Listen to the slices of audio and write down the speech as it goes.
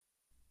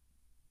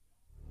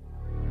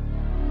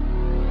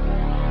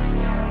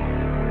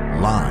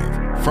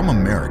From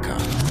America,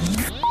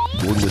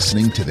 you're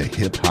listening to the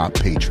Hip Hop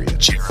Patriot,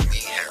 Jeremy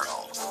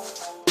Harrell.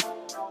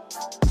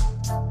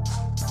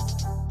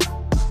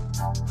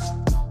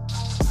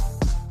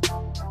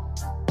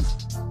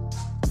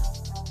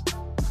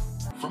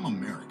 From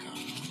America,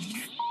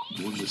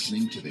 you're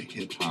listening to the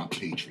Hip Hop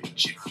Patriot,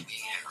 Jeremy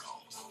Harrell.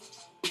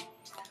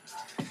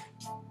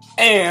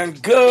 And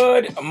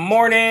good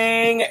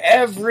morning,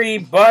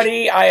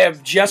 everybody. I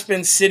have just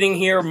been sitting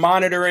here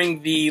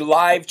monitoring the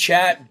live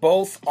chat,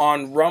 both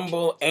on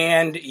Rumble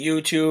and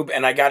YouTube,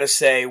 and I gotta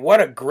say,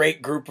 what a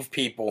great group of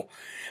people.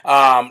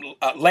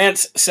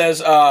 Lance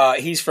says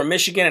he's from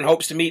Michigan and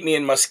hopes to meet me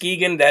in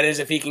Muskegon. That is,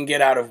 if he can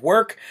get out of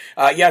work.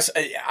 Yes,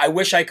 I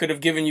wish I could have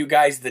given you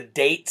guys the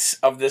dates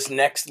of this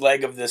next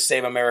leg of this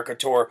Save America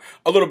tour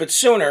a little bit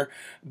sooner,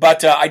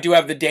 but I do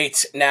have the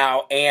dates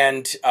now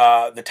and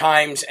the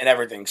times and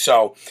everything.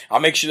 So I'll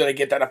make sure that I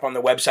get that up on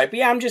the website. But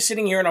yeah, I'm just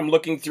sitting here and I'm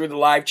looking through the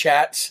live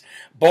chats,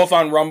 both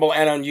on Rumble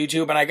and on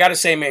YouTube. And I got to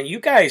say, man, you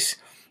guys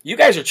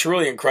are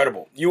truly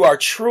incredible. You are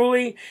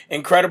truly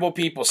incredible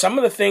people. Some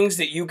of the things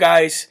that you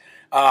guys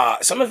say,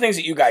 some of the things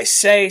that you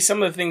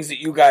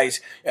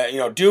guys,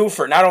 do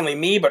for not only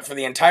me, but for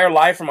the entire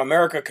Live from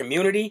America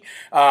community.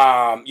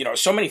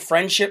 So many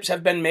friendships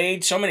have been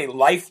made. So many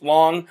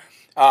lifelong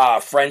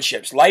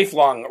friendships,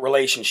 lifelong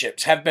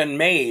relationships have been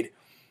made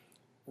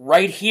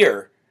right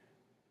here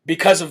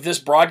because of this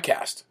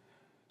broadcast.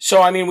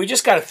 So, I mean, we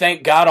just got to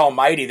thank God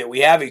Almighty that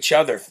we have each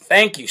other.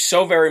 Thank you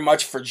so very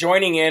much for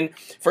joining in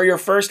for your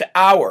first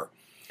hour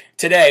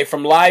today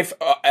from Live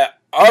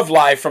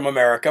from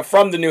America,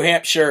 from the New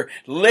Hampshire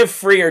Live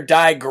Free or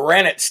Die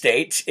Granite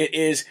State. It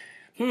is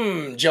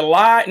June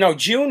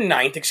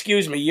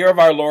 9th, year of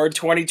our Lord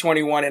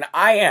 2021, and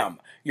I am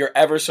your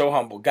ever so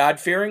humble,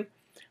 God-fearing,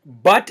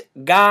 but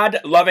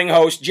God-loving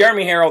host,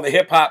 Jeremy Harrell, the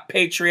hip-hop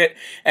patriot.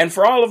 And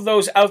for all of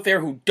those out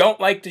there who don't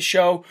like the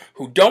show,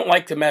 who don't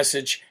like the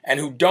message, and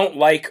who don't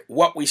like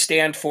what we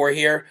stand for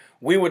here,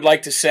 we would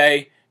like to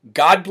say,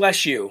 God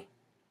bless you,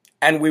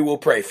 and we will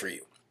pray for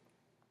you.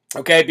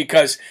 Okay,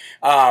 because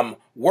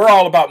we're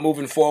all about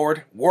moving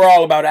forward. We're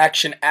all about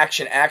action,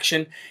 action,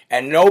 action,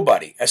 and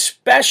nobody,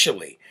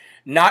 especially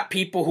not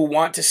people who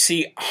want to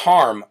see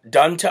harm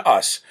done to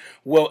us,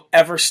 will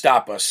ever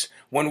stop us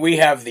when we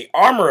have the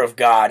armor of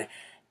God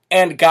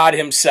and God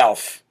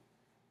himself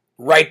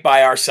right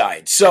by our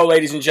side. So,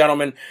 ladies and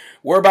gentlemen,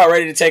 we're about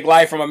ready to take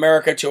Live from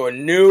America to a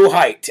new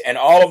height. And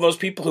all of those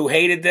people who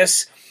hated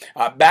this,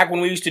 back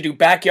when we used to do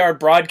backyard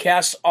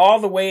broadcasts, all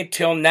the way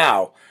till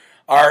now,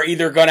 are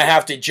either going to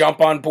have to jump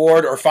on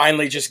board or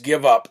finally just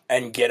give up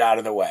and get out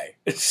of the way.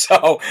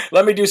 So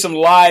let me do some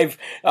live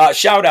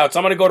shout-outs.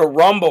 I'm going to go to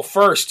Rumble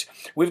first.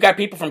 We've got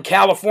people from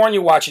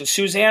California watching.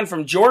 Suzanne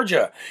from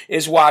Georgia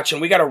is watching.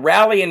 We got a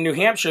rally in New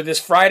Hampshire this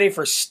Friday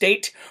for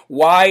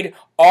statewide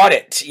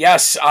audit.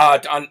 Yes,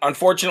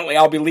 unfortunately,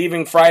 I'll be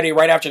leaving Friday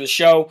right after the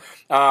show,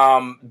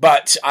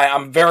 but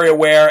I'm very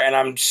aware, and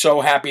I'm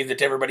so happy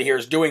that everybody here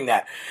is doing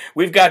that.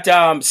 We've got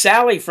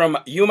Sally from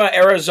Yuma,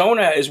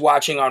 Arizona is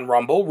watching on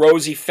Rumble.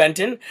 Rosie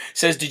Fenton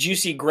says, did you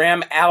see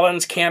Graham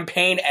Allen's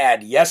campaign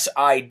ad? Yes,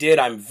 I did.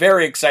 I'm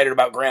very excited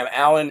about Graham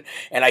Allen,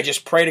 and I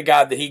just pray to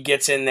God that he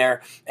gets in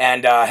there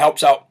and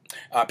helps out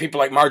people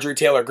like Marjorie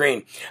Taylor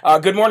Greene.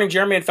 Good morning,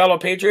 Jeremy and fellow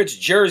Patriots.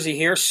 Jersey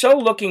here. So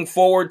looking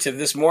forward to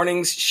this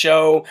morning's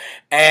show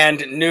and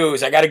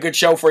news. I got a good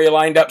show for you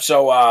lined up,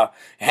 so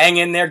hang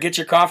in there, get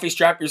your coffee,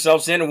 strap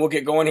yourselves in, and we'll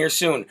get going here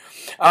soon.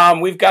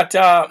 We've got,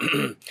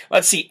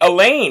 let's see,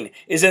 Elaine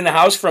is in the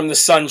house from the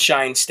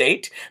Sunshine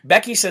State.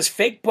 Becky says,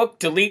 Facebook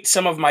delete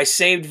some of my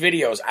saved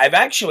videos. I've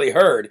actually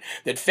heard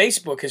that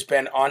Facebook has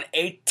been on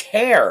a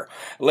tear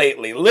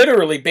lately,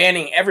 literally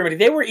banning everybody.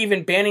 They were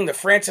even banning the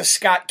Francis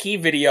Scott Key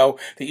video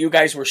that you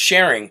guys were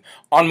sharing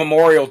on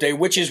Memorial Day,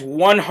 which is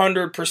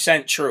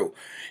 100% true.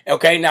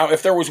 Okay, now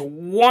if there was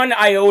one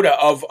iota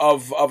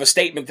of a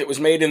statement that was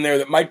made in there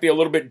that might be a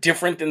little bit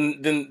different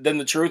than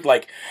the truth,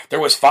 like there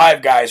was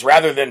 5 guys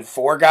rather than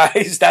 4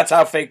 guys, that's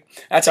how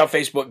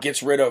Facebook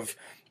gets rid of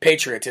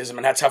patriotism,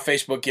 and that's how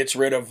Facebook gets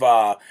rid of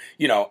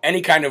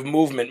any kind of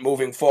movement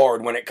moving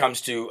forward when it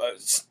comes to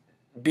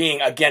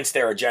being against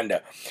their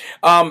agenda.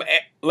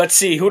 Let's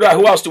see, who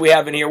else do we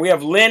have in here? We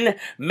have Lynn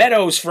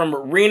Meadows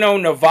from Reno,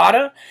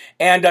 Nevada,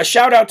 and a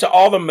shout out to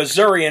all the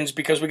Missourians,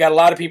 because we got a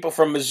lot of people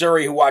from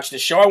Missouri who watch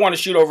this show. I want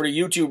to shoot over to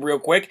YouTube real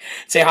quick.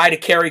 Say hi to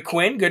Carrie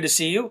Quinn, good to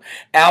see you.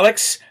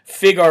 Alex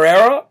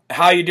Figueroa,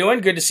 how you doing?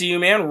 Good to see you,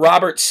 man.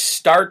 Robert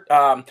Sterrett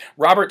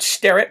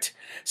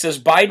says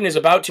Biden is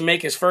about to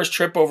make his first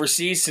trip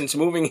overseas since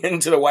moving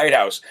into the White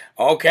House.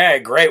 Okay,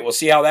 great. We'll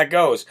see how that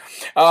goes.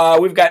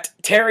 We've got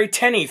Terry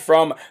Tenney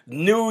from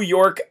New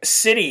York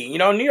City.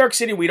 New York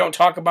City we don't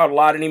talk about a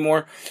lot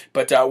anymore,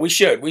 but we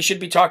should. We should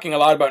be talking a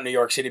lot about New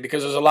York City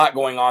because there's a lot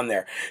going on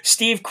there.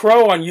 Steve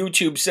Crow on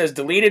YouTube says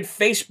deleted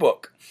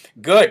Facebook.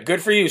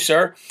 Good for you,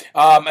 sir.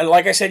 And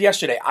like I said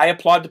yesterday, I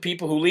applaud the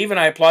people who leave and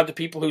I applaud the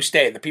people who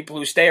stay. The people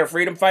who stay are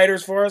freedom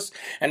fighters for us,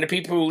 and the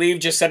people who leave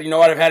just said, you know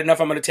what, I've had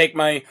enough. I'm going to take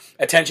my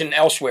attention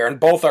elsewhere, and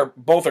both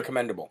are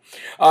commendable.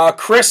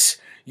 Chris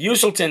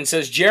Uselton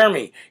says,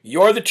 Jeremy,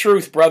 you're the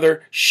truth,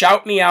 brother.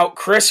 Shout me out.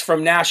 Chris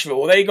from Nashville.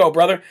 Well, there you go,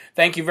 brother.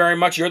 Thank you very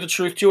much. You're the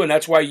truth, too, and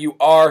that's why you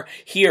are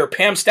here.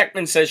 Pam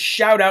Steckman says,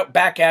 shout out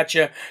back at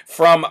you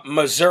from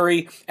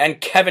Missouri.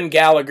 And Kevin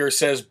Gallagher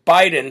says,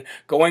 Biden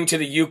going to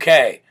the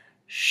UK.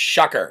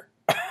 Shocker.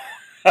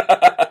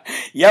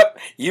 Yep,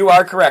 you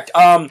are correct.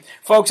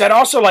 Folks, I'd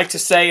also like to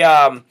say,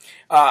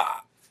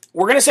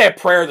 we're going to say a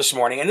prayer this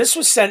morning, and this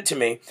was sent to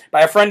me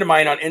by a friend of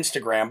mine on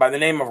Instagram by the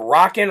name of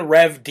Rockin'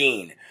 Rev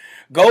Dean.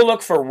 Go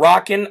look for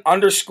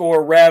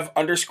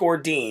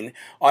Rockin_Rev_Dean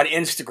on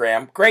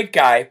Instagram. Great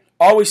guy,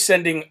 always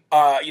sending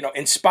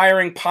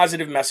inspiring,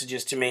 positive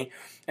messages to me.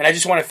 And I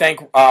just want to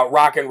thank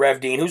Rockin'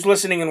 Rev Dean, who's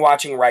listening and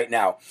watching right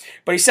now.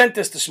 But he sent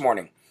this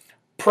morning.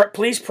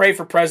 Please pray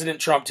for President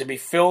Trump to be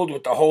filled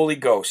with the Holy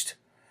Ghost.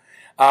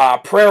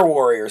 Prayer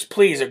warriors,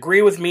 please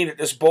agree with me that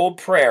this bold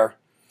prayer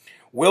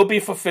will be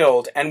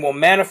fulfilled and will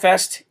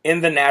manifest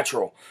in the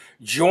natural.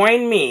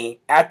 Join me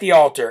at the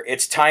altar.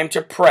 It's time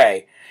to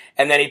pray.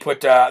 And then he put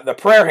the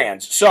prayer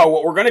hands. So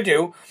what we're going to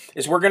do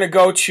is we're going to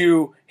go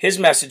to his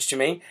message to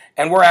me,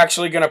 and we're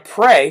actually going to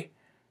pray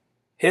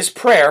his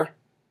prayer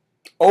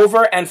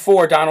over and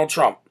for Donald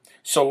Trump.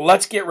 So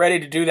let's get ready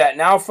to do that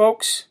now,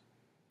 folks.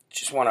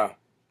 Just want to...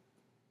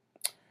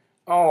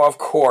 Oh, of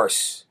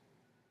course.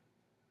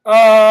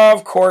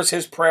 Of course,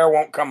 his prayer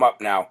won't come up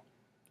now.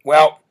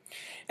 Well,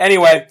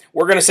 anyway,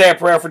 we're going to say a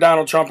prayer for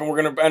Donald Trump, and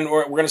we're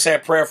going to say a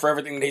prayer for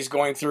everything that he's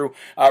going through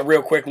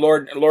real quick.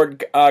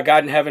 Lord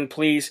God in heaven,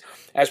 please,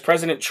 as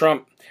President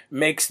Trump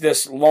makes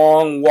this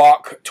long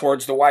walk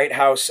towards the White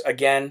House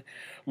again,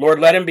 Lord,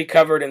 let him be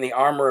covered in the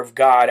armor of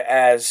God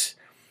as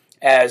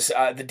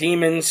the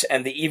demons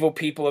and the evil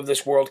people of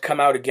this world come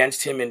out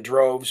against him in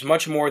droves,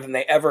 much more than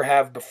they ever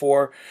have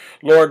before.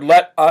 Lord,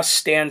 let us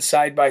stand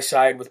side by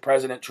side with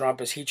President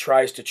Trump as he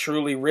tries to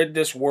truly rid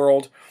this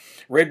world,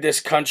 rid this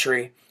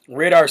country,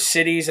 rid our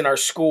cities and our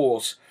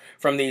schools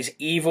from these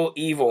evil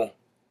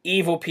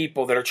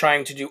people that are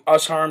trying to do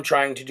us harm,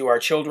 trying to do our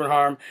children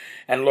harm,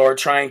 and Lord,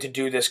 trying to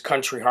do this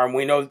country harm.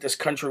 We know that this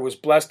country was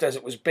blessed as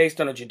it was based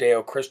on a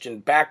Judeo-Christian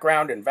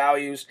background and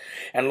values,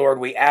 and Lord,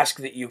 we ask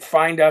that you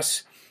find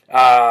us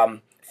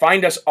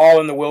all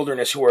in the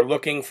wilderness who are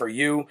looking for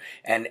you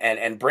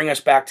and bring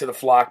us back to the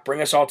flock,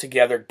 bring us all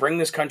together, bring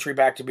this country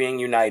back to being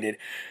united.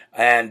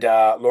 And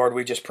Lord,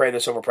 we just pray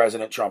this over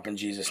President Trump in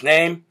Jesus'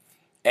 name.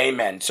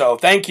 Amen. So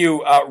thank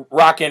you,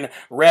 Rockin'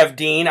 Rev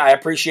Dean. I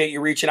appreciate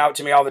you reaching out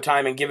to me all the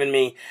time and giving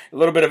me a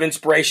little bit of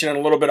inspiration and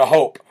a little bit of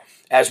hope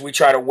as we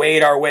try to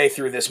wade our way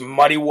through this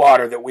muddy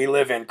water that we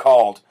live in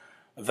called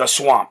the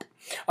swamp.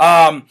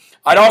 I'd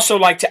also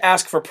like to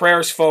ask for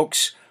prayers,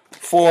 folks,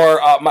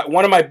 for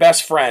one of my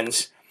best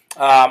friends.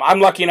 I'm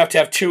lucky enough to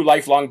have two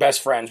lifelong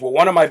best friends. Well,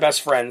 one of my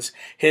best friends,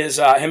 him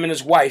and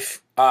his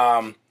wife,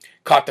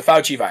 caught the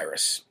Fauci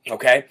virus,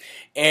 okay?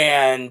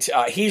 And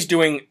he's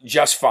doing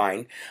just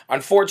fine.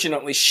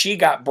 Unfortunately, she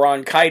got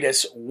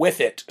bronchitis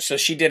with it, so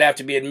she did have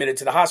to be admitted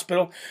to the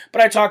hospital.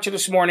 But I talked to her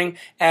this morning,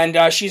 and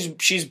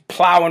she's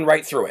plowing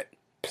right through it.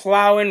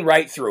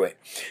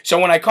 So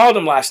when I called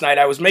him last night,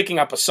 I was making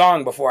up a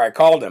song before I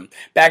called him.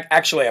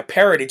 Actually a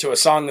parody to a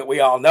song that we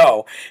all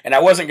know. And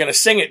I wasn't going to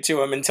sing it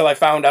to him until I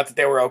found out that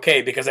they were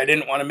okay, because I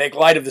didn't want to make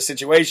light of the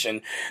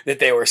situation that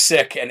they were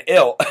sick and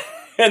ill.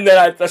 And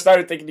then I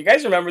started thinking, do you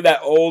guys remember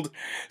that old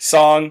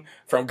song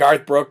from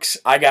Garth Brooks,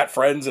 I Got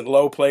Friends in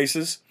Low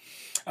Places?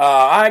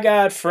 I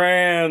got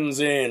friends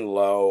in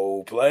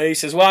low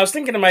places. Well, I was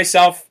thinking to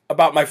myself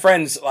about my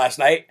friends last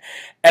night,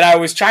 and I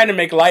was trying to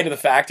make light of the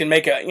fact and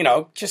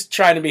just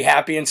trying to be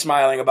happy and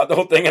smiling about the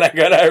whole thing. And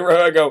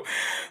I go,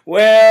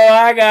 well,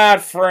 I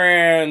got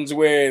friends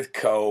with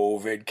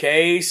COVID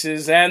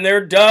cases, and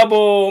they're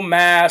double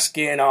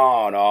masking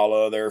on all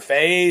of their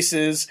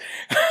faces.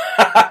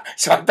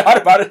 So I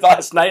thought about it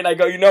last night, and I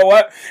go, you know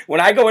what? When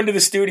I go into the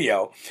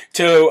studio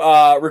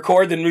to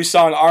record the new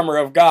song Armor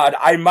of God,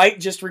 I might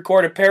just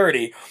record a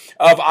parody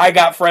of I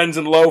Got Friends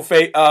in Low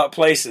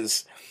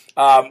Places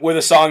with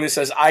a song that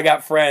says I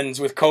got friends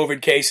with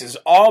COVID cases,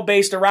 all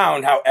based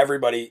around how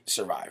everybody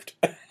survived.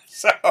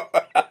 So,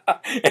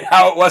 and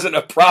how it wasn't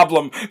a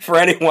problem for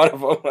any one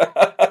of them.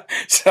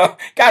 So,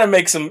 gotta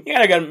make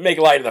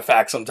light of the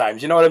facts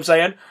sometimes. You know what I'm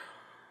saying?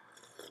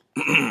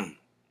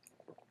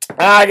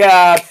 I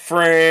got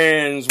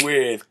friends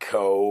with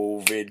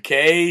COVID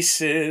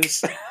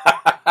cases.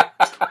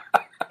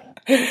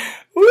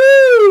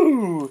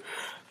 Woo!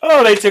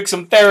 Oh, they took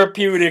some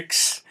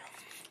therapeutics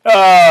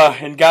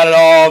and got it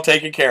all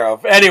taken care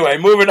of. Anyway,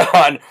 moving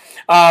on.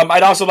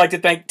 I'd also like to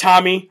thank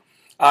Tommy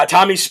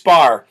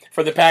Spar,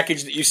 for the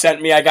package that you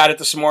sent me. I got it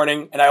this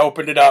morning, and I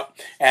opened it up,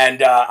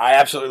 and I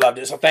absolutely loved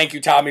it. So thank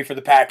you, Tommy, for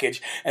the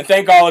package. And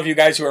thank all of you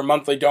guys who are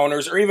monthly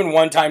donors or even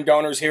one-time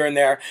donors here and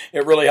there.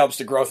 It really helps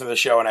the growth of the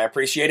show, and I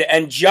appreciate it.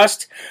 And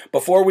just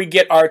before we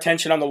get our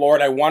attention on the Lord,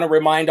 I want to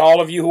remind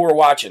all of you who are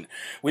watching.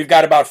 We've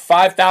got about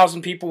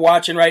 5,000 people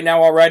watching right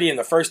now already. In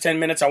the first 10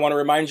 minutes, I want to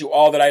remind you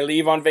all that I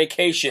leave on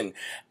vacation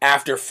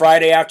after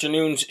Friday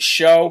afternoon's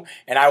show,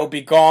 and I will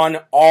be gone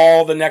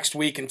all the next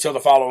week until the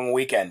following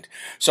weekend.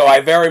 So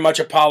I very much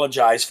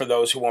apologize for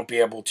those who won't be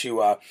able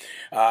to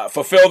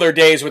fulfill their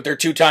days with their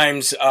 2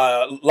 times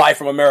Live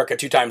from America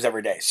 2 times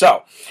every day.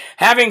 So,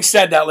 having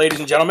said that, ladies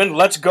and gentlemen,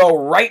 let's go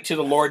right to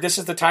the Lord. This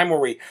is the time where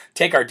we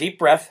take our deep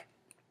breath.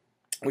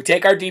 We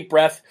take our deep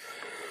breath.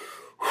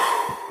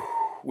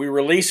 We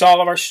release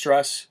all of our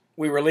stress.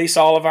 We release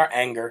all of our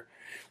anger.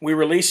 We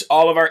release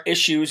all of our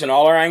issues and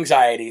all our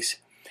anxieties.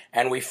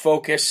 And we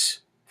focus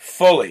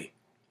fully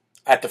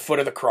at the foot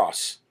of the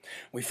cross.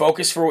 We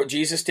focus for what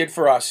Jesus did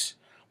for us.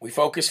 We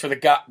focus for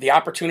the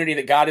opportunity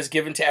that God has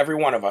given to every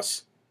one of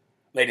us,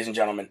 ladies and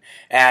gentlemen.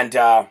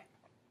 And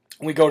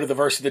we go to the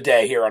verse of the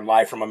day here on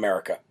Live from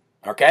America.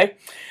 Okay?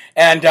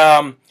 And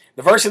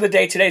the verse of the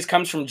day today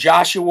comes from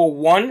Joshua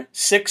 1,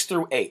 6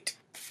 through 8.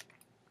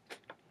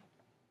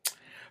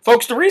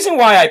 Folks, the reason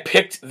why I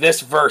picked this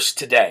verse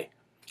today,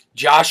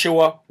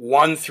 Joshua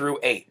 1 through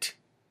 8,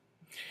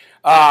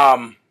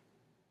 was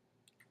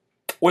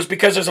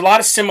because there's a lot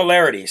of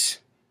similarities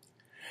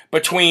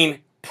between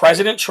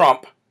President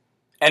Trump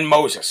and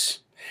Moses.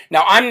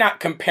 Now, I'm not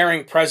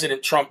comparing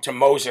President Trump to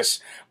Moses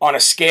on a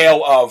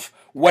scale of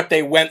what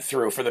they went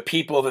through for the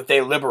people that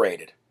they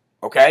liberated,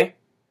 okay?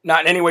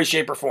 Not in any way,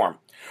 shape, or form.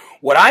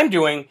 What I'm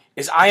doing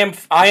is I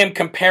am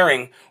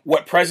comparing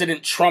what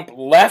President Trump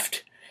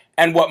left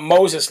and what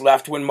Moses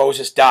left when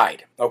Moses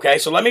died. Okay,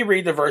 so let me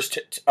read the verse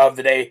of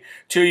the day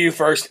to you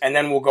first, and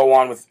then we'll go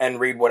on with and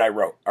read what I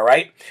wrote. All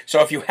right.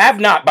 So if you have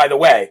not, by the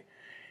way,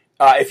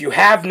 if you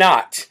have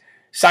not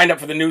signed up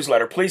for the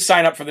newsletter, please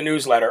sign up for the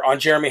newsletter on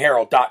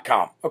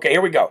jeremyherald.com. Okay,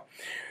 here we go.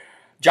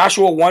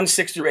 Joshua 1,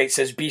 6 through 8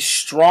 says, "Be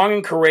strong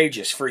and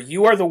courageous, for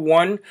you are the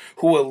one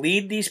who will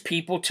lead these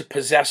people to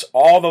possess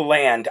all the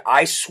land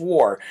I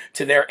swore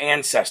to their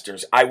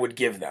ancestors I would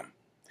give them.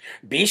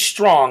 Be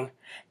strong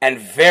and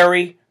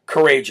very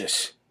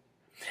courageous.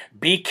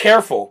 Be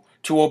careful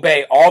to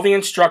obey all the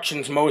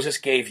instructions Moses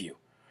gave you.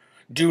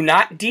 Do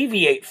not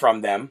deviate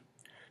from them,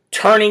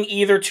 turning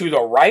either to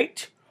the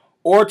right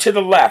or to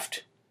the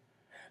left.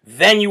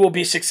 Then you will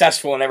be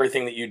successful in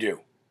everything that you do."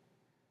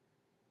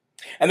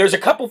 And there's a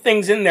couple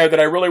things in there that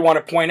I really want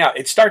to point out.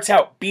 It starts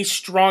out, be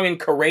strong and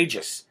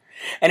courageous.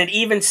 And it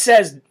even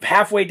says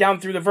halfway down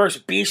through the verse,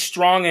 be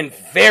strong and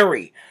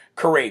very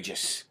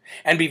courageous.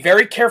 And be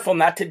very careful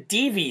not to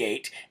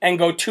deviate and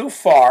go too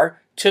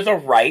far to the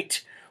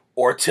right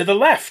or to the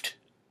left.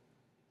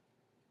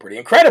 Pretty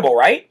incredible,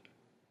 right?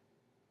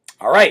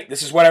 All right,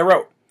 this is what I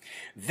wrote.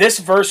 This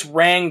verse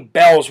rang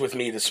bells with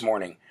me this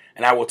morning,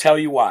 and I will tell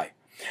you why.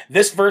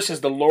 This verse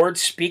is the Lord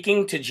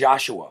speaking to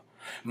Joshua.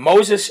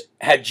 Moses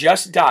had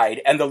just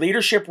died, and the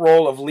leadership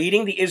role of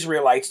leading the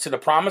Israelites to the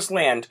promised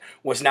land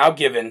was now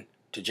given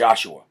to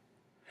Joshua.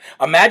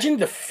 Imagine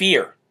the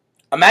fear.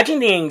 Imagine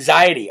the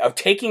anxiety of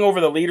taking over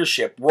the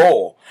leadership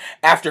role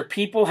after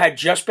people had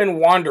just been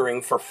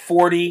wandering for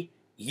 40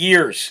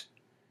 years.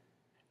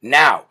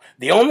 Now,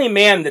 the only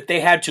man that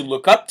they had to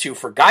look up to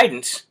for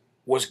guidance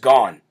was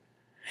gone.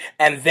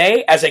 And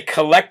they, as a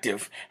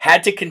collective,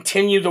 had to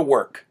continue the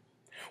work.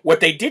 What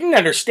they didn't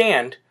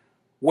understand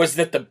was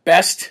that the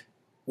best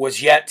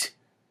was yet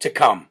to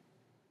come.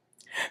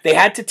 They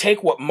had to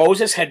take what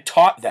Moses had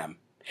taught them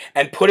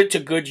and put it to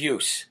good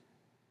use.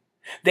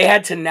 They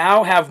had to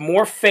now have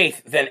more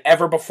faith than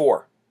ever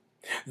before.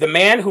 The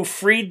man who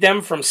freed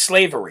them from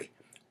slavery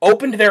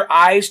opened their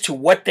eyes to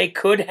what they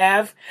could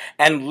have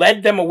and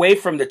led them away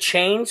from the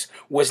chains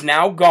was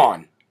now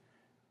gone.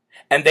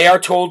 And they are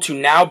told to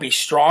now be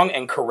strong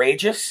and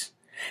courageous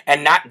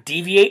and not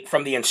deviate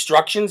from the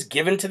instructions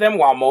given to them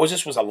while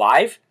Moses was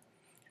alive.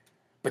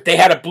 But they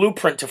had a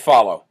blueprint to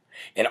follow,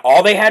 and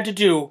all they had to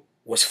do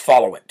was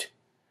follow it.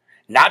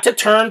 Not to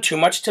turn too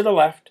much to the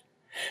left,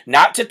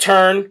 not to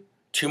turn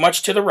too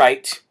much to the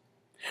right,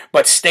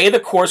 but stay the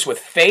course with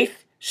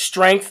faith,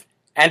 strength,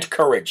 and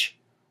courage.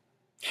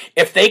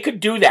 If they could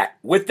do that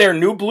with their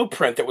new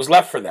blueprint that was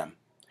left for them,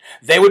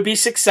 they would be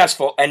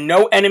successful and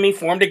no enemy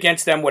formed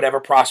against them would ever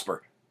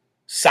prosper.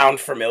 Sound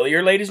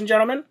familiar, ladies and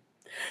gentlemen?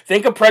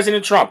 Think of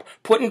President Trump,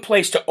 put in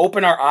place to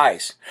open our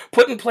eyes,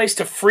 put in place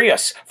to free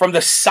us from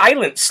the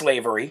silent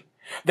slavery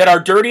that our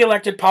dirty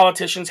elected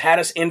politicians had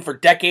us in for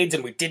decades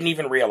and we didn't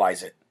even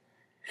realize it.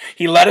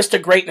 He led us to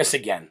greatness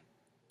again,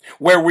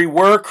 where we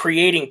were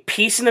creating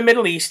peace in the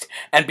Middle East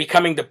and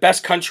becoming the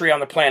best country on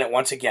the planet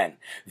once again.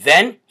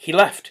 Then he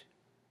left.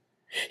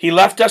 He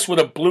left us with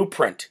a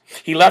blueprint.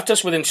 He left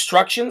us with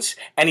instructions,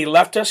 and he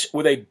left us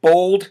with a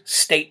bold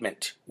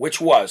statement,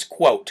 which was,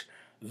 quote,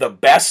 "The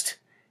best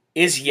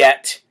is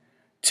yet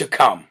to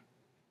come."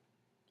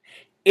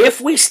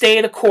 If we stay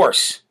the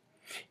course,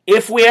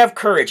 if we have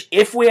courage,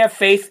 if we have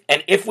faith,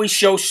 and if we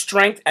show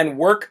strength and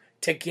work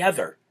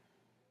together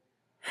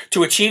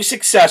to achieve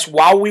success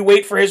while we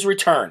wait for his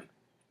return,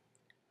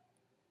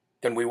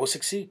 then we will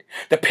succeed.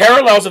 The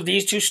parallels of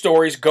these two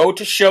stories go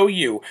to show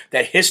you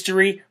that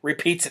history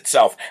repeats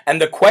itself.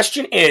 And the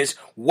question is,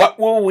 what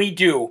will we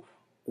do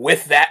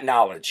with that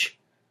knowledge?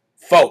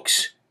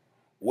 Folks,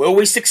 will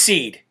we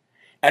succeed?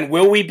 And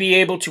will we be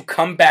able to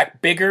come back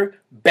bigger,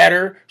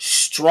 better,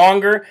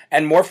 stronger,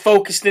 and more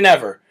focused than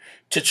ever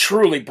to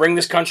truly bring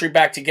this country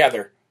back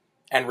together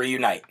and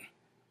reunite.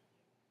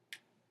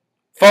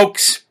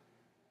 Folks,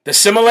 the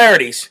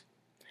similarities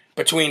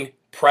between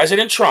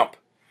President Trump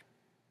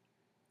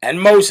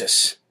and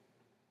Moses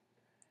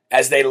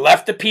as they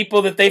left the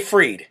people that they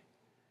freed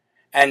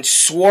and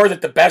swore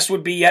that the best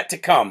would be yet to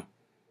come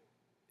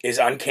is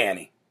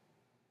uncanny.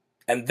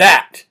 And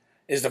that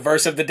is the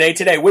verse of the day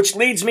today, which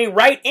leads me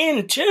right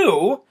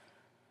into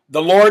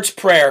the Lord's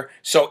Prayer.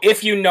 So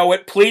if you know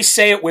it, please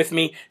say it with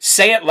me.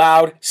 Say it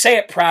loud. Say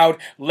it proud.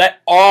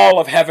 Let all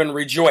of heaven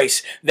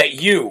rejoice that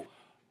you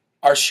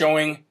are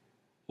showing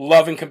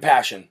love and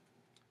compassion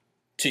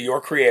to your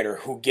Creator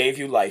who gave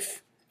you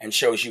life and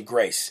shows you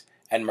grace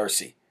and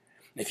mercy.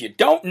 If you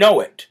don't know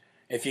it,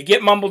 if you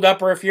get mumbled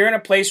up, or if you're in a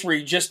place where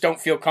you just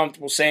don't feel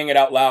comfortable saying it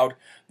out loud,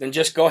 then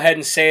just go ahead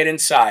and say it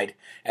inside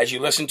as you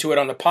listen to it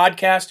on the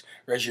podcast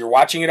or as you're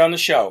watching it on the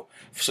show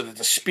so that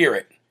the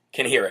Spirit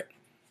can hear it.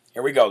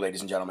 Here we go,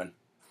 ladies and gentlemen.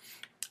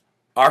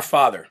 Our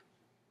Father,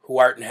 who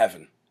art in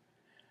heaven,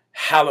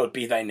 hallowed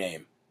be thy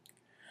name.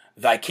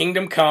 Thy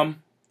kingdom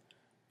come,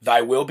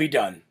 thy will be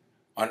done,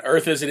 on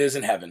earth as it is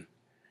in heaven.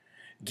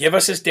 Give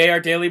us this day our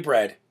daily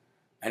bread,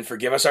 and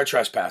forgive us our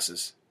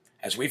trespasses,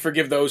 as we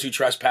forgive those who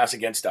trespass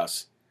against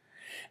us.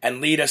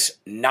 And lead us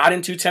not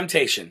into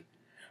temptation,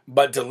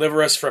 but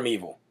deliver us from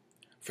evil.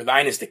 For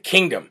thine is the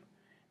kingdom,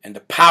 and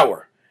the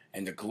power,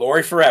 and the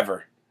glory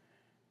forever.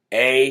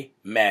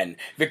 Amen.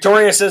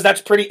 Victoria says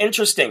that's pretty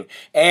interesting.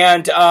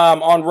 And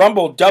on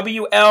Rumble,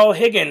 W.L.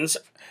 Higgins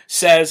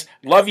says,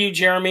 love you,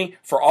 Jeremy,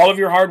 for all of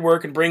your hard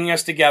work and bringing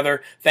us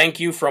together. Thank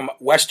you from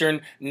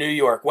Western New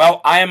York.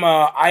 Well, I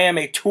am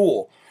a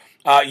tool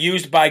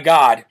used by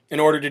God in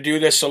order to do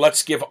this. So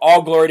let's give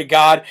all glory to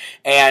God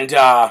and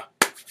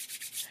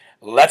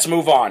let's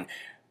move on.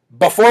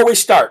 Before we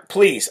start,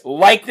 please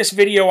like this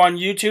video on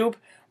YouTube,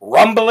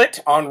 rumble it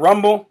on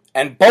Rumble,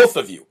 and both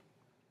of you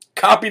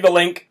copy the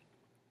link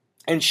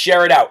and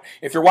share it out.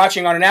 If you're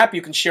watching on an app,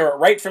 you can share it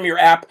right from your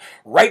app,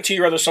 right to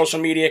your other social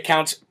media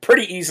accounts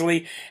pretty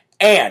easily.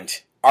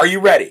 And are you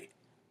ready?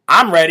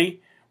 I'm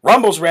ready.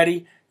 Rumble's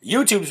ready.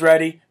 YouTube's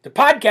ready. The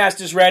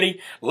podcast is ready.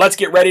 Let's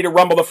get ready to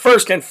rumble. The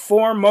first and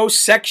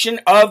foremost section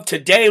of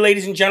today,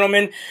 ladies and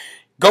gentlemen,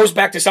 goes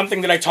back to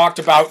something that I talked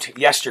about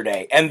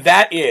yesterday, and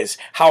that is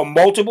how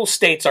multiple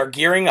states are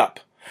gearing up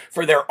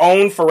for their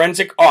own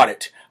forensic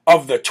audit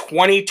of the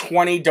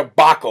 2020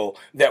 debacle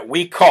that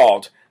we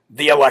called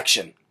the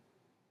election.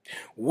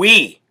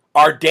 We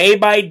are day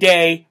by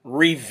day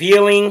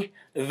revealing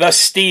the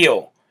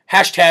steal.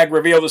 Hashtag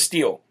reveal the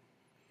steal.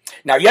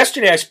 Now,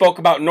 yesterday I spoke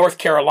about North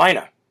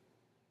Carolina.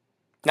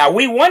 Now,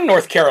 we won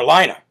North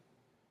Carolina.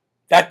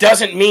 That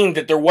doesn't mean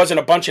that there wasn't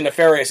a bunch of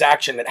nefarious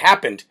action that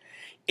happened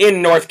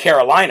in North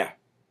Carolina.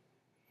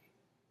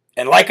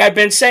 And like I've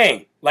been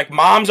saying, like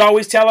moms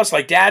always tell us,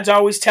 like dads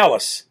always tell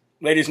us,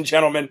 ladies and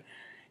gentlemen,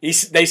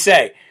 they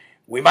say,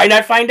 we might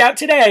not find out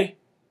today,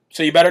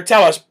 so you better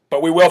tell us,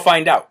 but we will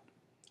find out.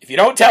 If you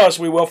don't tell us,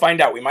 we will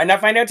find out. We might not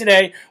find out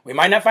today, we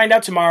might not find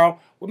out tomorrow,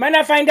 we might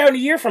not find out a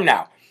year from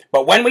now.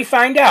 But when we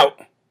find out,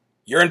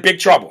 you're in big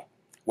trouble.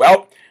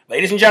 Well,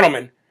 ladies and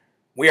gentlemen,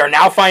 we are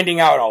now finding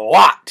out a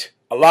lot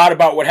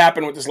about what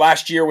happened with this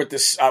last year with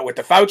this with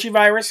the Fauci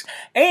virus,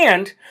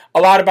 and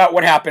a lot about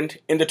what happened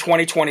in the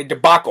 2020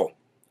 debacle,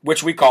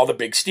 which we call the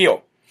Big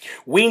Steal.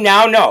 We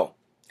now know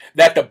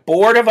that the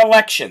Board of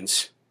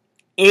Elections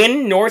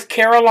in North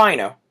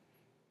Carolina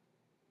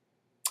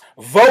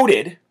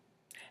voted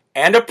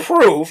and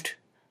approved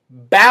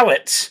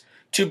ballots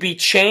to be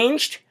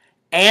changed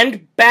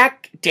and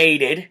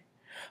backdated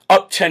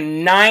up to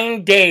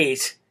 9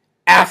 days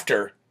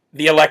after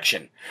the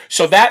election.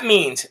 So that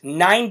means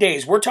 9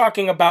 days. We're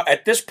talking about,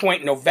 at this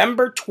point,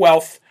 November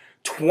 12th,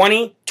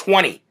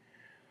 2020.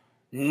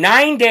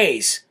 9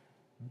 days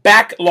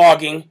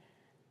backlogging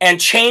and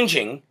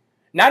changing,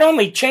 not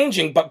only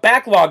changing, but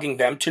backlogging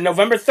them to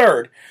November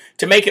 3rd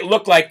to make it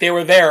look like they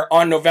were there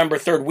on November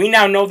 3rd. We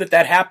now know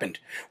that happened.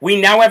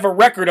 We now have a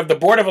record of the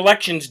Board of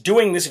Elections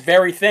doing this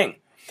very thing.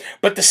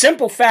 But the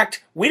simple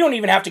fact, we don't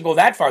even have to go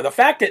that far. The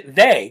fact that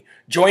they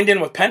joined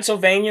in with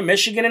Pennsylvania,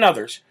 Michigan, and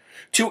others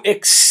to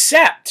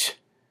accept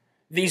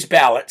these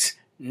ballots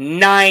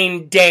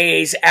 9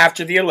 days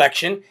after the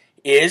election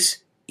is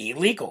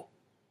illegal.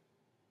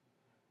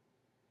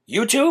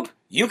 YouTube,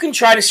 you can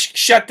try to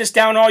shut this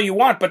down all you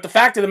want, but the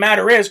fact of the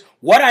matter is,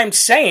 what I'm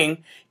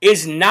saying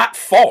is not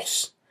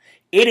false.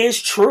 It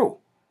is true.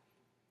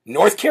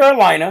 North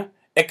Carolina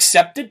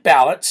accepted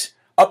ballots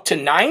up to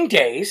 9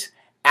 days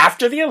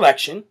after the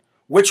election,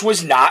 which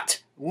was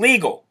not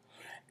legal,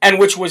 and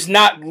which was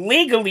not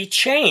legally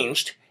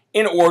changed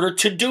in order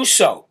to do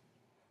so.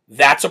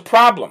 That's a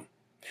problem.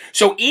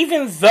 So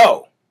even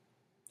though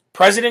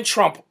President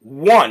Trump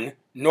won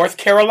North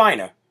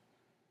Carolina,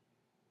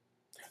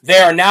 they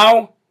are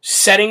now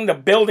setting the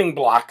building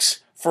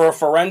blocks for a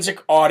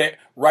forensic audit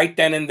right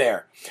then and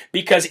there.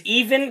 Because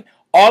even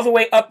all the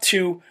way up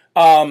to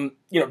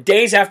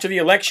days after the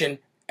election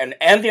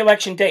and the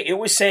election day, it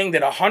was saying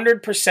that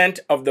 100%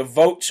 of the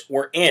votes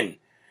were in.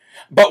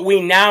 But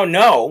we now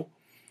know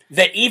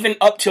that even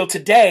up till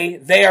today,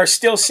 they are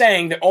still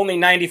saying that only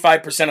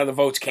 95% of the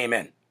votes came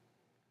in.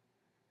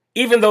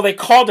 even though they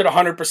called it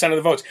 100% of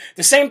the votes.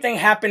 The same thing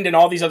happened in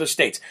all these other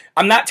states.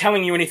 I'm not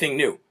telling you anything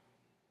new.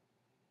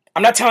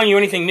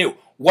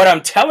 What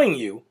I'm telling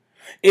you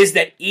is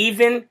that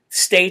even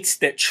states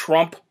that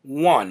Trump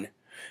won,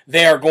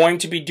 they are going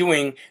to be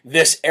doing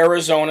this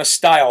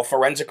Arizona-style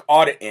forensic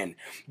audit in,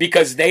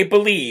 because they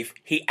believe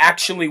he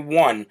actually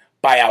won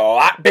by a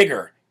lot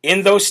bigger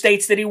in those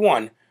states that he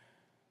won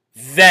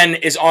than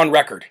is on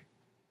record.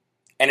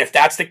 And if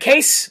that's the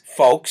case,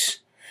 folks,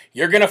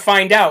 you're going to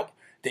find out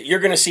that you're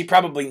going to see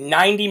probably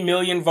 90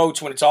 million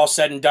votes when it's all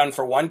said and done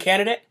for one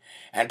candidate,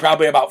 and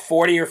probably about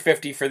 40 or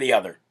 50 for the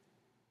other.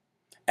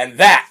 And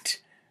that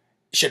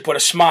should put a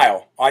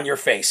smile on your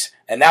face.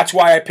 And that's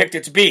why I picked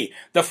it to be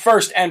the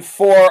first and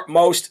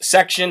foremost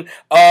section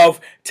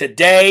of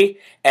today.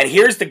 And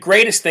here's the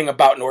greatest thing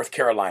about North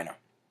Carolina,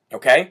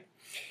 okay?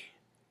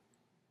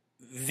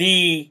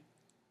 The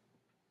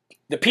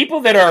people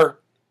that are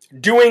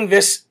doing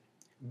this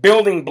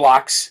building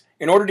blocks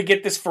in order to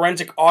get this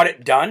forensic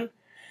audit done,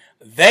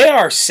 they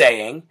are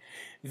saying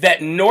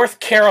that North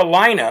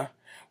Carolina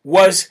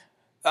was,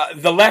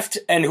 the left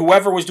and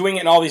whoever was doing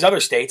it in all these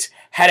other states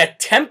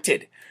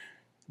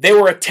they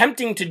were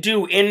attempting to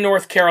do in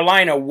North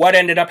Carolina what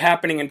ended up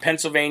happening in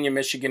Pennsylvania,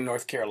 Michigan,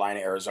 North Carolina,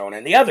 Arizona,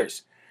 and the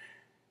others.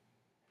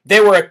 They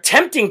were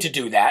attempting to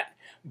do that,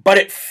 but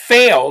it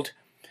failed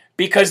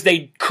because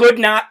they could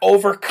not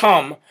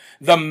overcome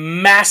the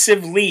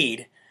massive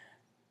lead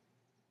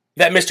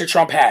that Mr.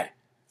 Trump had.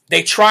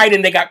 They tried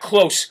and they got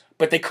close,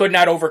 but they could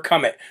not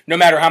overcome it, no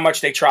matter how much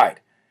they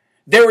tried.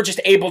 They were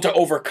just able to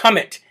overcome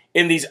it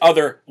in these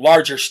other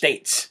larger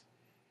states.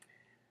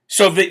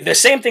 So the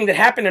same thing that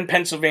happened in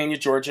Pennsylvania,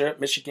 Georgia,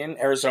 Michigan,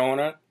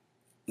 Arizona,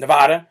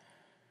 Nevada,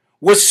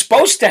 was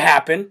supposed to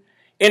happen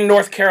in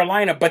North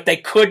Carolina, but they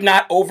could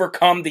not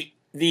overcome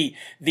the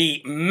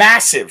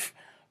massive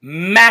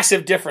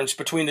difference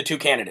between the two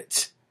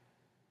candidates.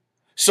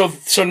 So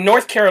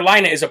North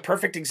Carolina is a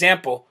perfect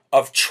example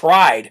of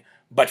tried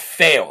but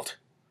failed.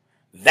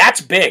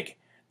 That's big.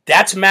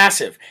 That's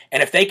massive.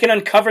 And if they can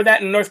uncover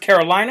that in North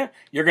Carolina,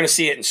 you're going to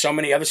see it in so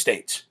many other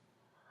states.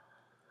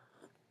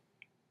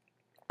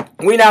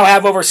 We now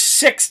have over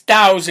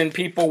 6,000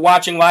 people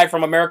watching live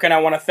from America, and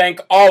I want to thank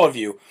all of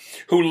you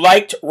who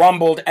liked,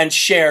 rumbled, and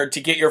shared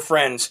to get your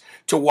friends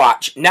to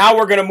watch. Now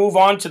we're going to move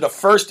on to the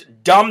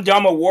first Dum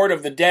Dum Award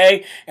of the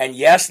day. And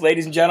yes,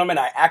 ladies and gentlemen,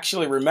 I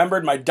actually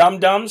remembered my Dum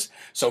Dums.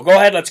 So go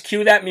ahead, let's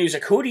cue that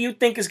music. Who do you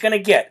think is going to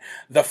get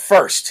the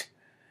first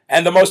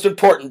and the most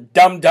important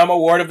Dum Dum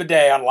Award of the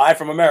day on Live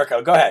from America?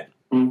 Go ahead.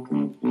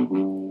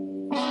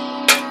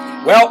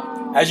 Well,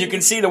 as you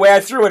can see, the way I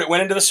threw it, it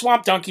went into the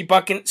swamp donkey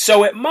bucket,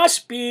 so it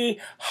must be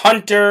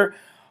Hunter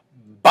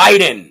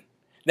Biden.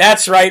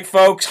 That's right,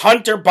 folks.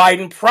 Hunter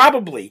Biden,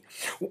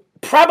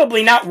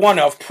 probably not one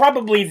of,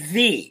 probably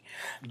the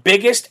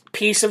biggest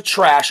piece of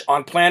trash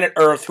on planet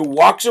Earth, who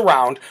walks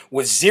around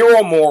with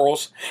zero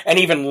morals and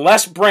even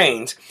less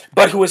brains,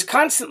 but who is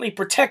constantly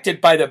protected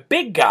by the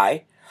big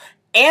guy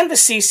and the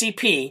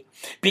CCP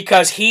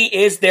because he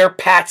is their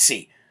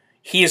patsy.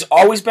 He has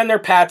always been their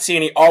patsy,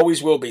 and he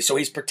always will be. So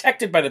he's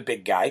protected by the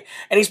big guy,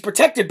 and he's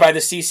protected by the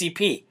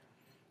CCP.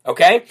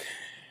 Okay?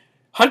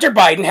 Hunter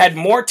Biden had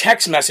more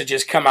text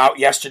messages come out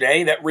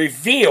yesterday that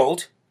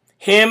revealed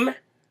him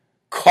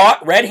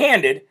caught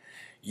red-handed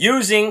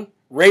using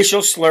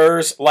racial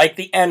slurs like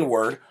the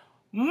N-word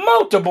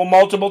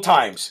multiple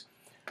times.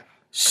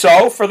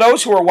 So, for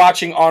those who are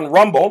watching on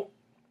Rumble,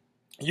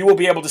 you will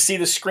be able to see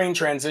the screen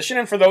transition,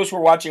 and for those who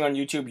are watching on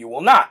YouTube, you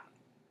will not.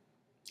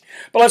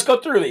 But let's go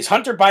through these.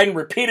 Hunter Biden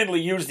repeatedly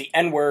used the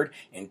N-word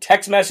in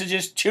text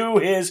messages to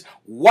his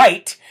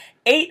white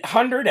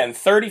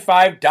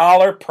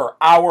 $835 per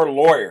hour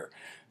lawyer.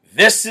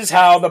 This is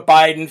how the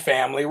Biden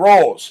family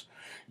rolls.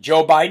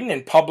 Joe Biden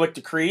in public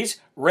decrees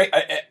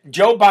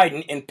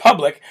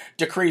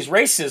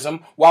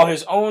racism while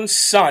his own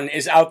son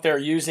is out there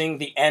using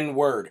the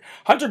N-word.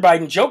 Hunter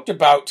Biden joked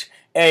about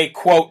a,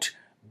 quote,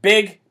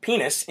 big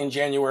penis in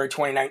January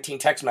 2019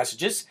 text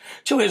messages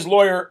to his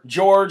lawyer,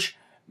 George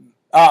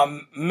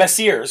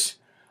Messiers,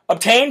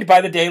 obtained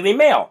by the Daily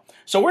Mail.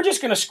 So we're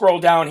just going to scroll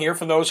down here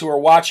for those who are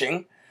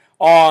watching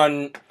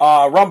on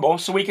Rumble,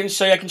 so I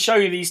can show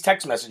you these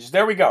text messages.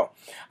 There we go.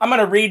 I'm going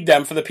to read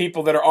them for the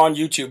people that are on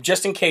YouTube,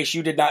 just in case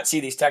you did not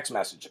see these text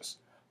messages.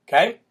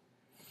 Okay?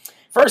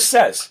 First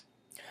says,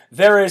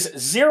 there is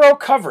zero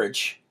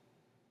coverage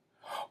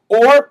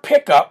or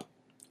pickup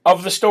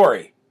of the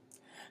story.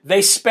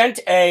 They spent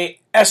a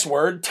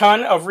S-word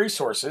ton of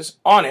resources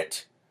on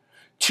it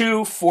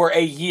for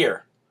a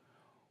year.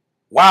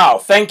 Wow,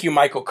 thank you,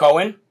 Michael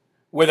Cohen,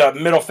 with a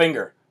middle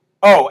finger.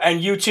 Oh,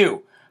 and you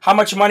too. How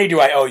much money do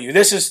I owe you?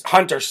 This is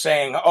Hunter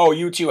saying, oh,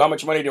 you too, how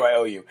much money do I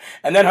owe you?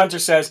 And then Hunter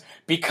says,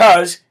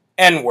 because,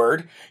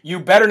 N-word, you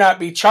better not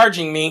be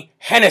charging me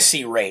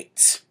Hennessy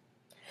rates.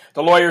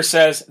 The lawyer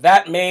says,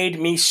 that made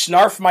me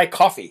snarf my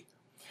coffee.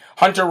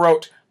 Hunter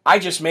wrote, I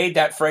just made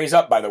that phrase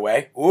up, by the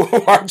way.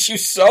 Ooh, aren't you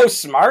so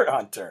smart,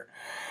 Hunter?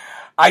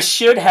 I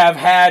should have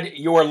had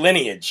your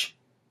lineage.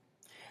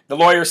 The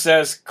lawyer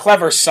says,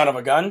 clever son of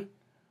a gun.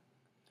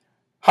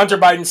 Hunter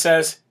Biden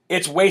says,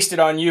 it's wasted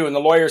on you. And the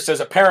lawyer says,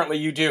 apparently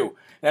you do.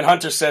 And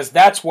Hunter says,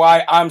 that's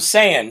why I'm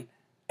saying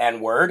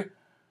N-word.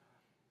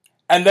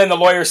 And then the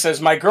lawyer says,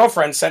 my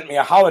girlfriend sent me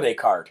a holiday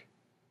card.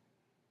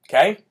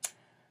 Okay?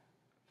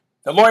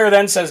 The lawyer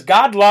then says,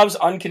 God loves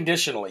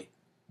unconditionally.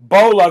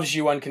 Bo loves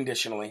you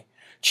unconditionally.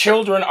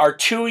 Children are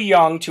too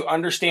young to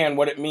understand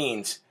what it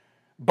means,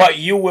 but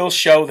you will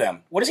show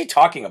them. What is he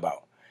talking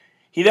about?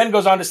 He then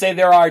goes on to say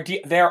there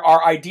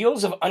are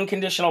ideals of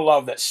unconditional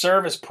love that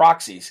serve as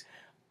proxies.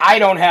 I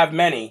don't have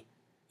many.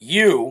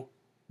 You,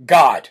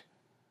 God.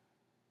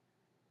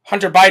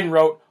 Hunter Biden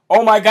wrote,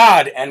 oh my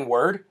God,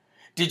 N-word.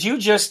 Did you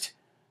just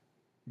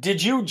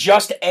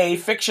a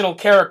fictional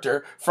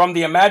character from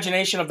the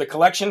imagination of the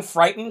collection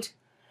frightened?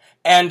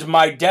 And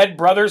my dead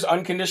brother's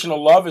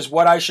unconditional love is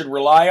what I should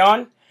rely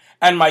on?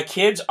 And my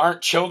kids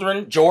aren't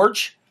children,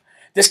 George?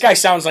 This guy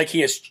sounds like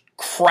he is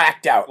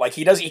cracked out. Like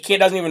he doesn't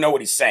even know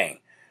what he's saying.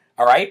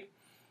 All right?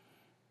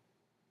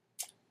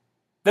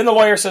 Then the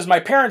lawyer says, my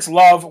parents'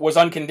 love was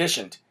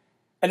unconditioned.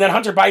 And then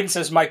Hunter Biden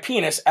says, my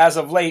penis, as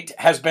of late,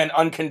 has been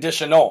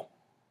unconditional.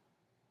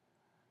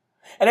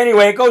 And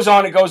anyway, it goes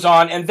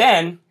on. And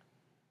then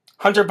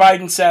Hunter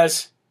Biden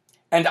says,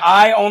 and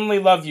I only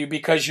love you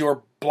because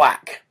you're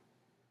black.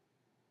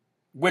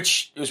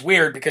 Which is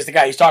weird because the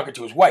guy he's talking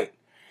to is white.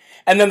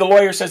 And then the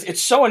lawyer says,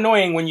 it's so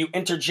annoying when you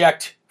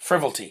interject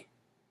frivolity.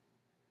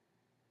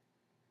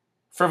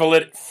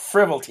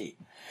 Frivolity.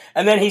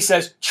 And then he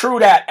says, true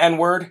dat,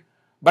 N-word,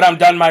 but I'm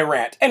done my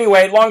rant.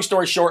 Anyway, long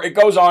story short, it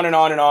goes on and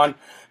on and on.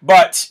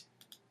 But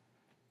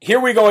here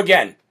we go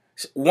again.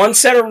 One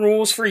set of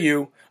rules for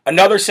you,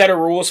 another set of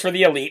rules for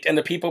the elite and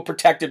the people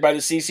protected by the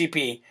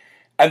CCP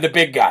and the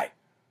big guy.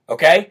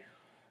 Okay?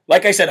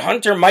 Like I said,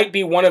 Hunter might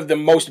be one of the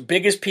most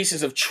biggest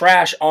pieces of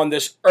trash on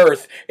this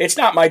earth. It's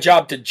not my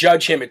job to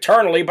judge him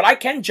eternally, but I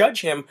can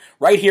judge him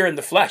right here in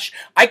the flesh.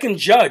 I can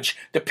judge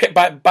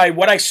by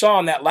what I saw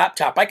on that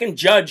laptop. I can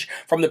judge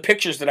from the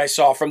pictures that I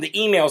saw, from the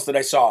emails that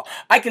I saw.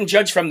 I can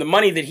judge from the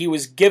money that he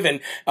was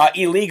given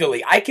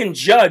illegally. I can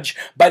judge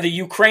by the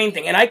Ukraine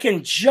thing. And I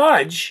can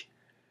judge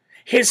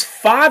his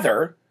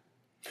father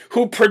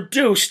who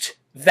produced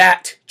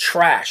that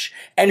trash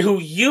and who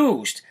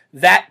used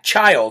that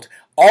child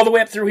all the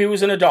way up through he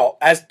was an adult,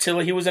 till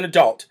he was an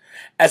adult,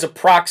 as a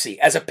proxy,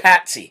 as a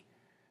patsy.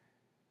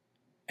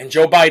 And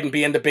Joe Biden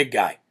being the big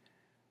guy.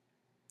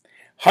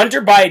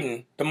 Hunter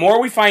Biden, the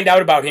more we find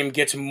out about him,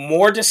 gets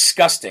more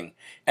disgusting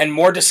and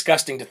more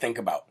disgusting to think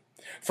about.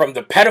 From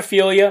the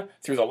pedophilia,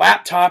 through the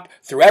laptop,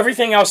 through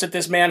everything else that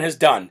this man has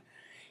done.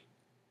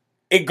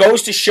 It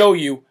goes to show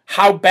you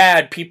how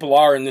bad people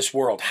are in this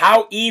world,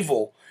 how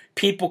evil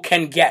people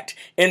can get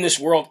in this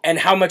world, and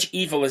how much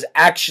evil is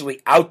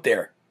actually out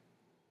there.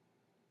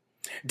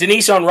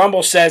 Denise on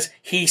Rumble says,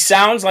 he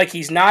sounds like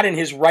he's not in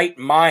his right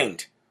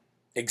mind.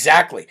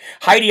 Exactly.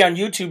 Heidi on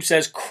YouTube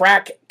says,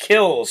 crack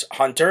kills,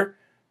 Hunter.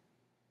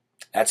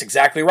 That's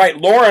exactly right.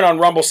 Lauren on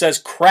Rumble says,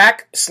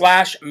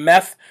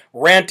 crack/meth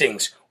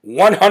rantings,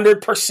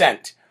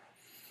 100%.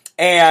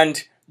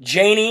 And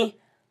Janie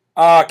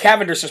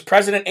Cavendish says,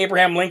 President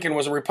Abraham Lincoln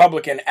was a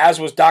Republican, as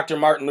was Dr.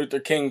 Martin Luther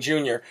King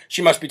Jr.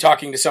 She must be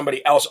talking to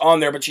somebody else on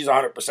there, but she's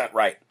 100%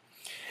 right.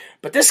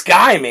 But this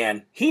guy,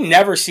 man, he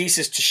never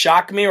ceases to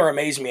shock me or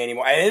amaze me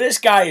anymore. And this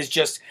guy is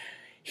just,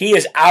 he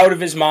is out of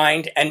his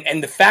mind.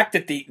 And the fact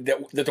that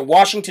the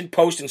Washington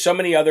Post and so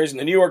many others, and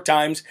the New York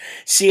Times,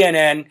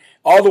 CNN,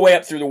 all the way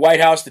up through the White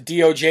House, the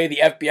DOJ, the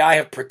FBI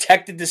have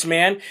protected this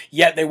man,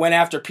 yet they went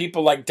after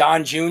people like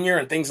Don Jr.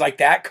 and things like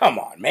that. Come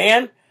on,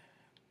 man.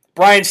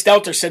 Brian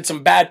Stelter said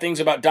some bad things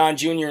about Don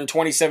Jr. in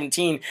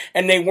 2017,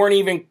 and they weren't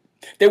even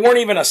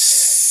a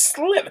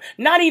slip,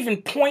 not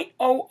even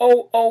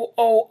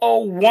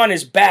 0.00001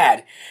 as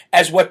bad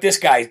as what this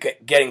guy's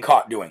getting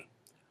caught doing.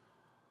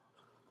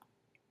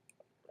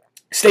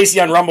 Stacy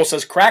on Rumble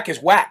says, crack is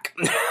whack.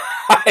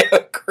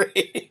 I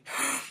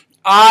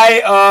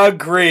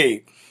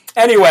agree.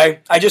 Anyway,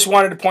 I just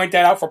wanted to point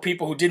that out for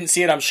people who didn't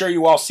see it. I'm sure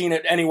you all seen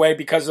it anyway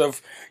because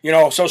of,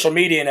 social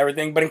media and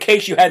everything. But in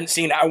case you hadn't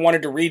seen it, I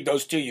wanted to read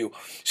those to you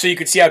so you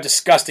could see how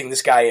disgusting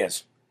this guy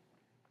is.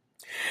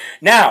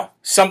 Now,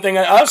 something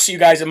else you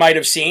guys might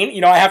have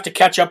seen. I have to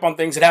catch up on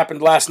things that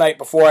happened last night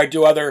before I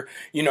do other,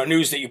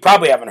 news that you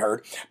probably haven't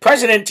heard.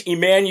 President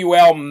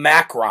Emmanuel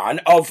Macron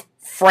of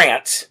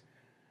France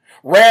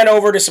ran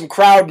over to some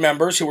crowd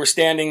members who were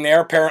standing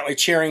there apparently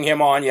cheering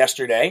him on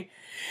yesterday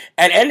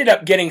and ended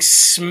up getting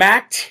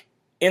smacked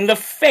in the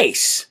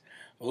face,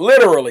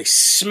 literally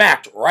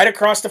smacked right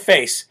across the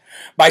face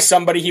by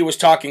somebody he was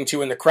talking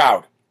to in the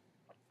crowd.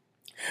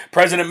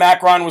 President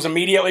Macron was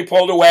immediately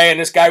pulled away, and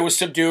this guy was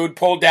subdued,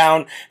 pulled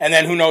down, and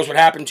then who knows what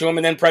happened to him,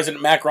 and then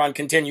President Macron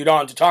continued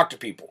on to talk to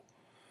people.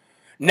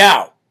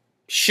 Now,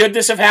 should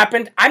this have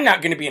happened? I'm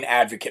not going to be an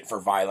advocate for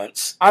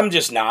violence. I'm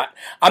just not.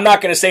 I'm not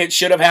going to say it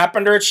should have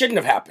happened or it shouldn't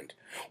have happened.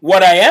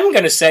 What I am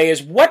going to say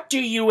is, what do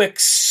you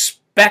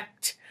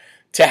expect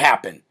to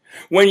happen?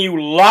 when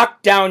you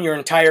lock down your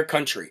entire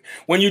country,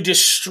 when you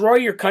destroy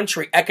your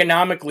country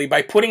economically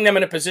by putting them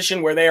in a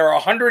position where they are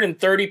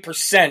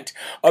 130%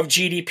 of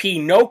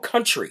GDP, no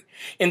country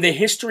in the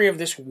history of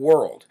this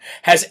world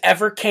has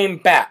ever came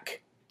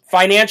back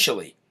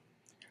financially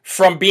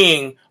from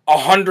being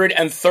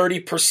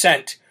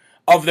 130%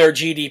 of their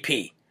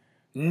GDP.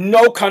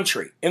 No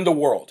country in the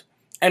world.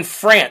 And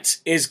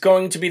France is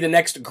going to be the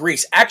next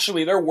Greece.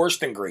 Actually, they're worse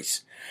than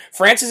Greece.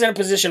 France is in a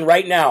position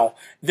right now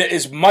that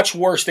is much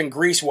worse than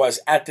Greece was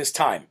at this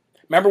time.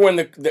 Remember when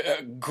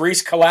the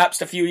Greece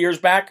collapsed a few years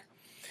back?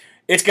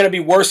 It's going to be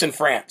worse in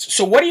France.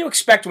 So what do you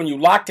expect when you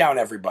lock down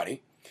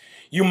everybody?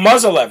 You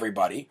muzzle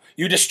everybody.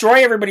 You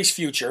destroy everybody's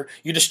future.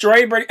 You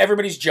destroy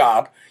everybody's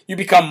job. You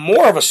become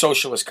more of a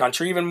socialist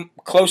country, even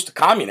close to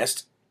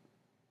communist.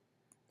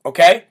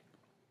 Okay?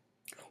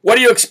 What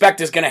do you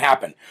expect is going to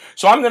happen?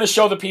 So I'm going to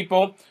show the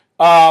people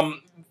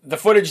the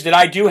footage that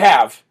I do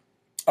have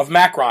of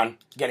Macron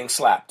getting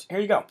slapped. Here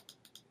you go.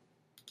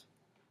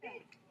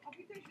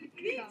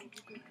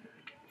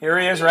 Here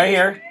he is right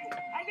here.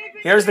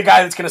 Here's the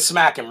guy that's going to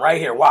smack him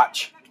right here.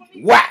 Watch.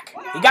 Whack.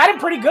 He got him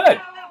pretty good.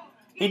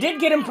 He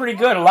did get him pretty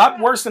good. A lot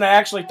worse than I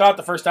actually thought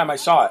the first time I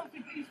saw it.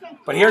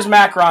 But here's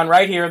Macron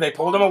right here. They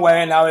pulled him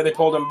away, and now they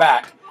pulled him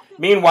back.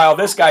 Meanwhile,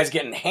 this guy's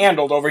getting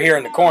handled over here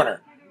in the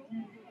corner.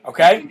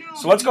 Okay?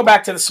 So let's go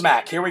back to the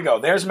smack. Here we go.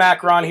 There's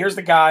Macron. Here's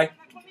the guy.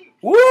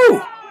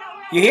 Woo!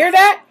 You hear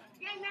that?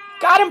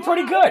 Got him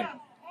pretty good.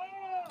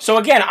 So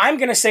again, I'm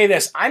going to say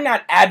this. I'm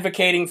not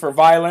advocating for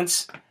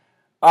violence.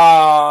 Do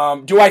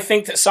I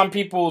think that some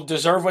people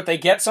deserve what they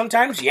get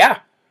sometimes? Yeah.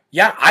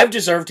 Yeah, I've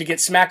deserved to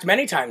get smacked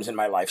many times in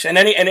my life. And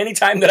any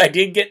time that I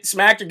did get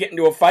smacked or get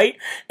into a fight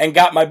and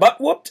got my butt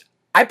whooped,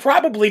 I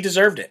probably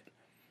deserved it.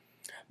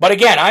 But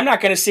again, I'm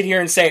not going to sit here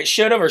and say it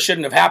should have or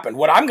shouldn't have happened.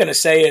 What I'm going to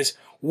say is,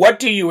 what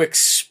do you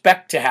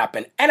expect to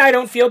happen? And I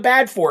don't feel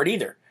bad for it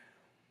either.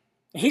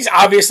 He's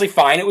obviously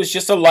fine. It was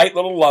just a light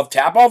little love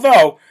tap.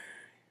 Although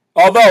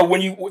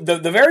when the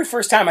very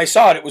first time I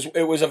saw it,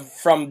 it was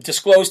from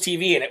Disclosed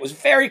TV, and it was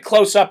very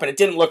close up, and it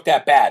didn't look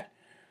that bad.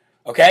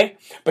 Okay?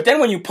 But then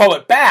when you pull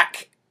it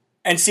back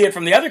and see it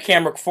from the other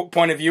camera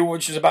point of view,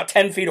 which is about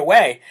 10 feet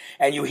away,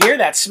 and you hear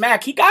that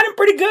smack, he got him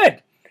pretty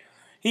good.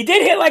 He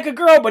did hit like a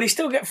girl, but he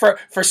still got,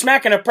 for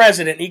smacking a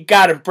president, he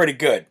got him pretty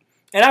good.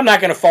 And I'm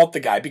not going to fault the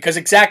guy, because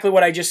exactly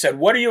what I just said.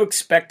 What do you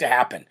expect to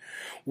happen?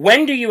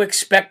 When do you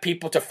expect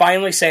people to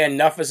finally say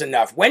enough is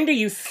enough? When do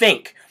you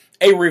think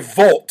a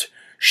revolt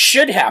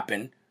should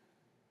happen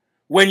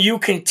when you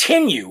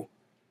continue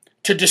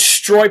to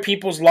destroy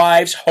people's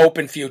lives, hope,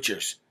 and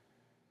futures?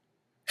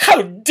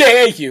 How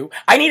dare you?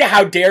 I need a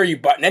how dare you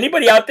button.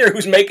 Anybody out there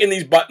who's making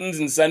these buttons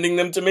and sending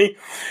them to me,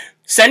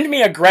 send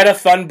me a Greta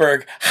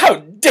Thunberg. How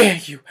dare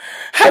you?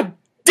 How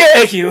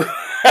dare you?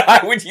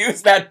 I would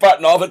use that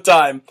button all the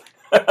time.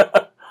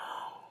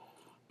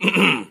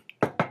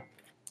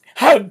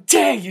 How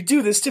dare you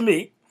do this to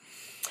me?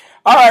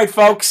 All right,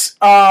 folks.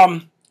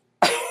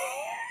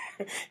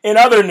 In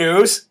other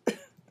news,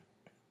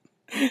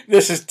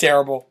 this is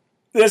terrible.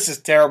 This is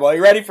terrible. Are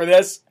you ready for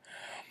this?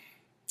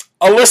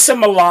 Alyssa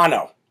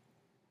Milano.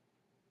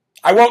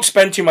 I won't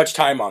spend too much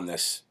time on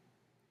this.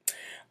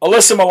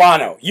 Alyssa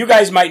Milano. You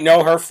guys might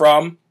know her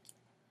from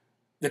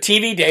the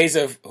TV days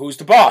of Who's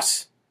the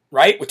Boss,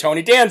 right? With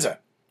Tony Danza.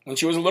 When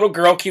she was a little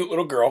girl, cute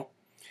little girl.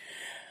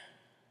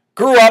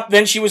 Grew up,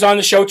 then she was on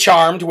the show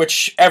Charmed,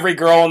 which every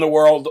girl in the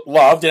world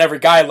loved, and every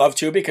guy loved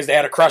too, because they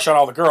had a crush on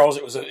all the girls.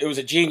 It was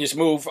a genius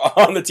move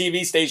on the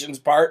TV station's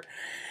part.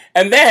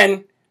 And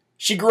then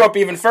she grew up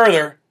even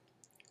further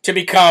to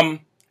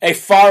become a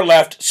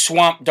far-left,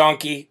 swamp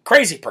donkey,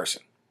 crazy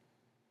person.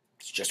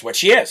 It's just what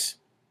she is.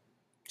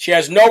 She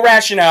has no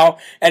rationale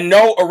and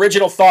no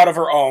original thought of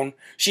her own.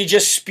 She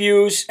just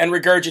spews and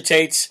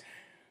regurgitates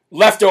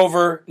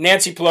leftover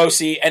Nancy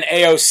Pelosi and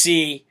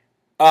AOC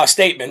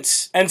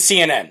statements and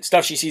CNN,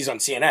 stuff she sees on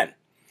CNN.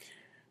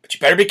 But you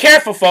better be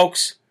careful,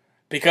 folks,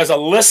 because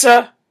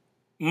Alyssa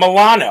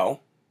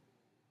Milano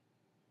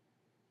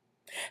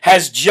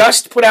has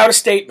just put out a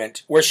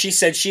statement where she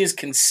said she is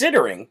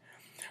considering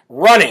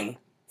running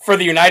for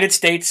the United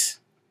States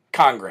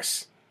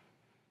Congress.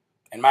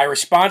 And my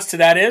response to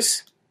that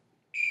is,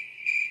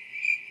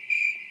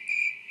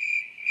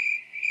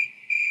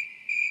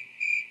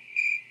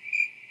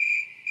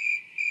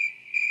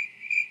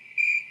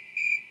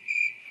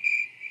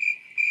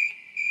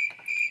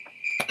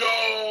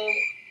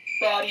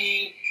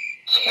 nobody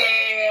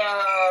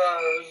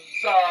cares.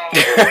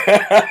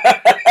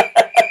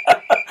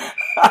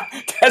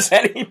 Does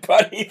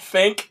anybody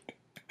think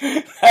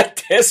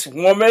that this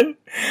woman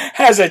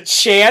has a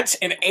chance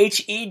in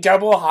HE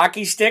double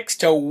hockey sticks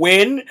to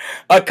win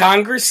a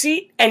Congress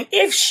seat? And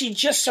if she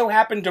just so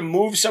happened to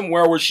move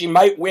somewhere where she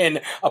might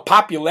win a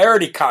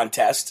popularity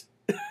contest,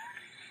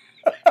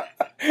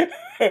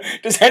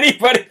 does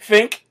anybody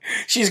think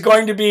she's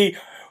going to be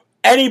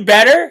any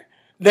better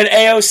than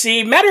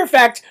AOC? Matter of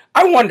fact,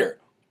 I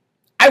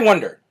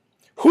wonder,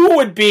 who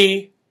would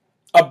be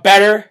a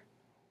better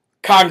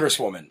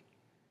congresswoman?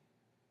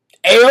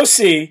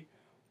 AOC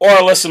or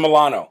Alyssa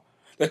Milano?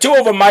 The two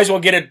of them might as well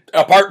get an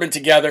apartment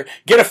together,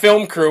 get a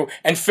film crew,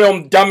 and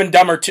film Dumb and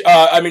Dumber.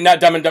 Not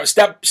Dumb and Dumber,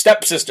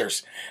 Step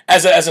Sisters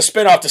as a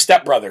spinoff to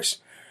Step Brothers.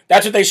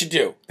 That's what they should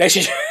do. They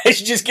should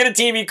just get a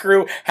TV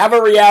crew, have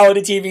a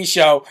reality TV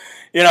show,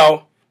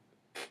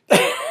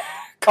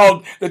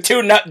 called The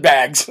Two Nut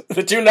Bags,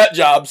 The Two Nut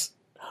Jobs.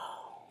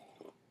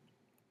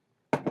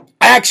 I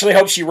actually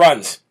hope she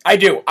runs. I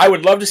do. I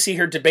would love to see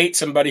her debate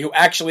somebody who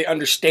actually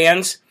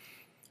understands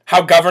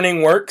how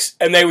governing works,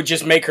 and they would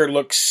just make her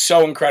look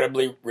so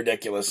incredibly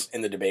ridiculous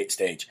in the debate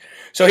stage.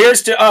 So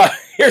here's to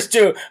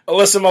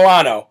Alyssa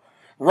Milano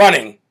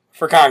running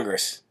for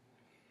Congress.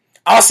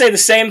 I'll say the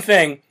same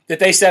thing that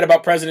they said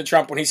about President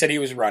Trump when he said he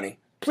was running.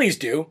 Please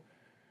do.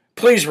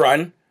 Please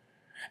run.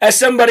 As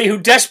somebody who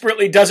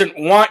desperately doesn't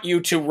want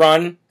you to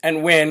run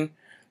and win,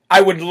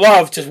 I would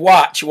love to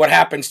watch what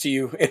happens to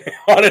you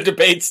on a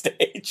debate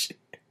stage.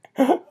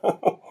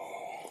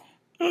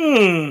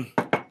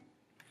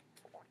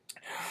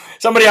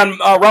 Somebody on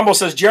Rumble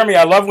says, Jeremy,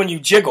 I love when you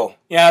jiggle.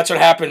 Yeah, that's what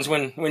happens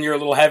when you're a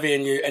little heavy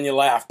and you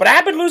laugh. But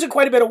I've been losing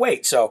quite a bit of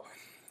weight, so,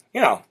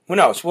 who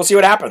knows? We'll see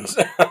what happens.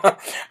 All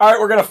right,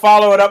 we're going to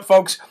follow it up,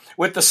 folks,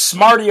 with the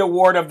Smarty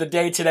Award of the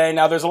day today.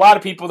 Now, there's a lot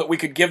of people that we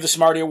could give the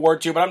Smarty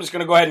Award to, but I'm just going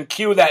to go ahead and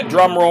cue that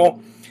drum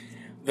roll.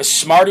 The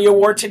Smarty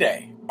Award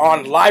today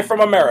on Live from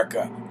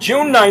America,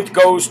 June 9th,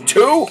 goes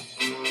to...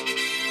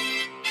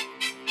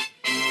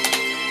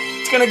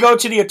 It's going to go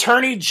to the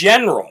Attorney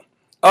General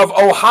of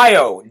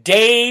Ohio,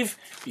 Dave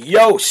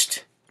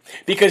Yost,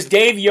 because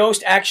Dave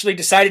Yost actually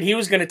decided he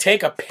was going to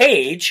take a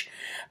page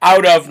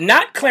out of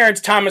not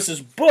Clarence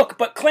Thomas's book,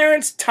 but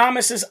Clarence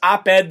Thomas's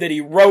op-ed that he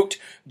wrote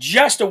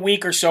just a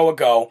week or so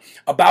ago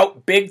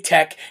about big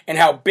tech and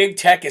how big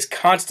tech is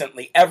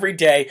constantly, every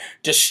day,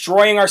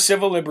 destroying our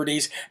civil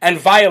liberties and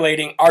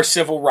violating our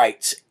civil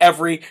rights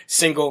every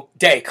single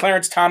day.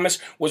 Clarence Thomas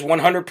was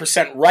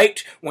 100%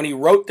 right when he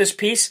wrote this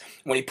piece,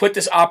 when he put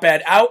this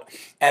op-ed out,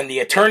 and the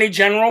Attorney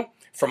General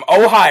from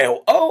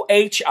Ohio,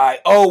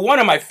 OHIO, one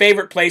of my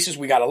favorite places.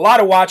 We got a lot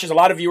of watchers, a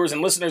lot of viewers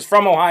and listeners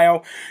from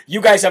Ohio.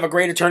 You guys have a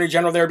great Attorney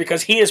General there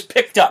because he has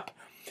picked up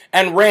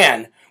and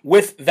ran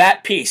with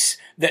that piece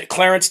that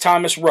Clarence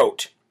Thomas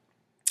wrote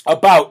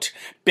about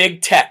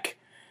big tech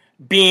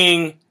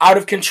being out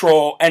of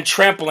control and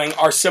trampling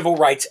our civil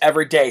rights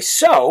every day.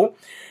 So,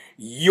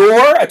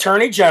 your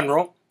Attorney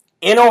General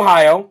in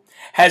Ohio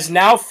has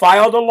now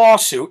filed a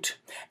lawsuit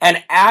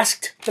and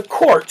asked the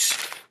courts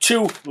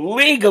to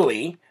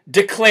legally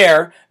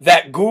declare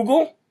that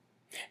Google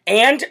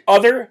and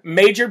other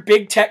major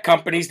big tech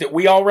companies that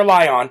we all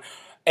rely on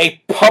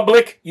a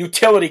public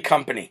utility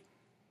company.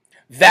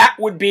 That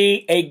would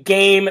be a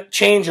game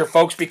changer,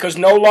 folks, because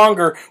no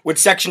longer would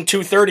Section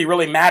 230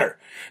 really matter.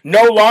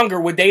 No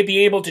longer would they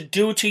be able to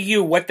do to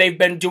you what they've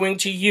been doing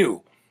to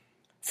you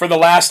for the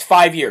last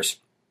 5 years,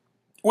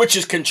 which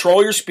is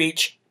control your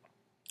speech,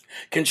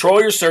 control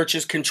your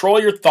searches,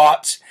 control your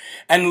thoughts,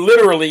 and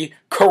literally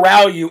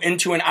corral you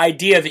into an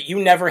idea that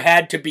you never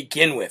had to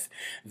begin with.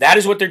 That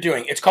is what they're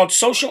doing. It's called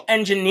social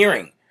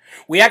engineering.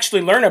 We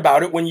actually learn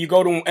about it when you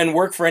go to and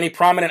work for any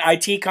prominent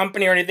IT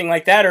company or anything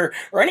like that, or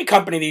any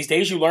company these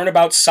days. You learn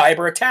about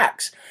cyber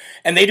attacks.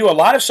 And they do a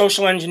lot of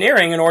social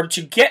engineering in order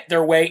to get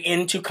their way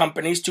into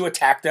companies to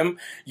attack them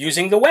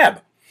using the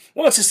web.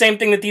 Well, it's the same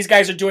thing that these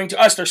guys are doing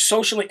to us. They're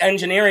socially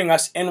engineering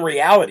us in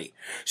reality.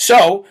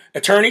 So,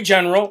 Attorney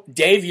General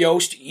Dave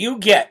Yost, you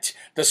get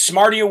the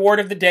Smarty Award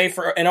of the day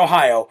in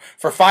Ohio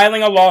for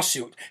filing a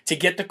lawsuit to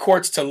get the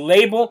courts to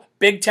label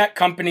big tech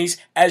companies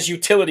as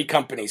utility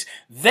companies.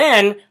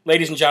 Then,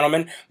 ladies and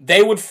gentlemen,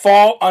 they would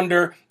fall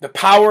under the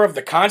power of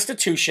the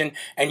Constitution,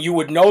 and you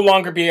would no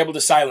longer be able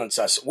to silence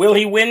us. Will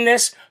he win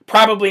this?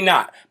 Probably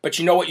not. But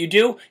you know what you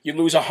do? You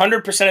lose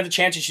 100% of the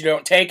chances you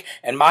don't take,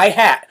 and my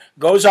hat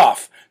goes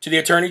off to the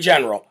Attorney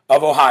General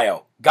of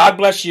Ohio. God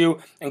bless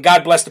you, and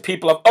God bless the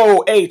people of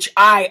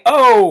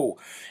OHIO.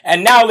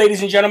 And now,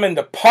 ladies and gentlemen,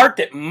 the part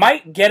that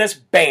might get us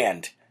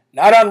banned.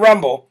 Not on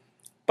Rumble,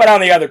 but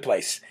on the other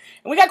place.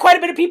 And we got quite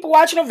a bit of people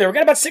watching over there. We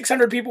got about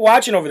 600 people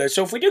watching over there.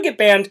 So if we do get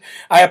banned,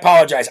 I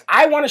apologize.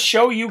 I want to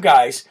show you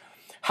guys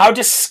how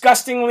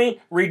disgustingly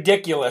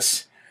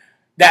ridiculous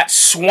that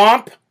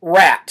swamp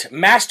rat,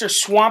 master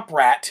swamp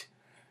rat,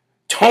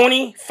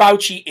 Tony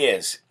Fauci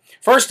is.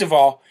 First of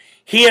all,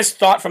 he has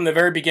thought from the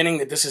very beginning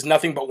that this is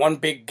nothing but one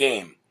big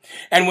game.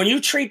 And when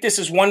you treat this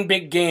as one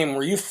big game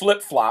where you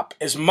flip-flop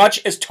as much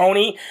as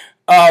Tony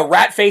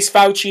Ratface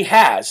Fauci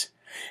has,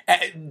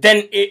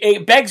 then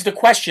it begs the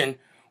question,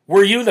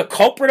 were you the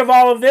culprit of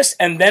all of this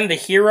and then the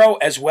hero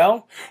as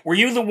well? Were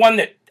you the one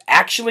that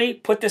actually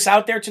put this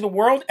out there to the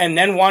world and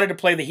then wanted to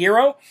play the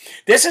hero?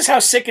 This is how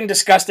sick and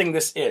disgusting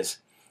this is.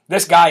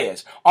 This guy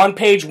is. On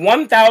page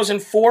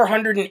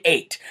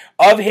 1408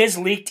 of his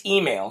leaked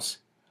emails,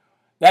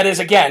 that is,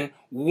 again,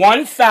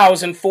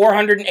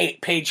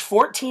 1408, page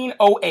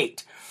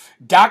 1408.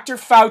 Dr.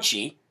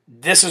 Fauci,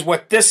 this is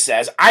what this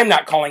says. I'm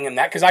not calling him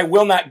that because I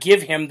will not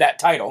give him that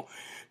title.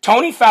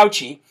 Tony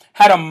Fauci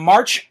had a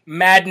March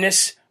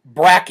Madness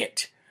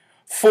bracket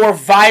for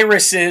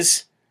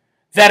viruses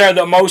that are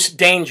the most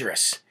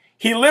dangerous.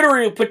 He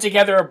literally put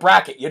together a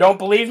bracket. You don't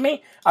believe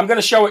me? I'm going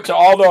to show it to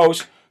all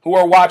those who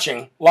are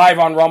watching live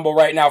on Rumble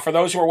right now. For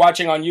those who are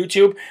watching on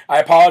YouTube, I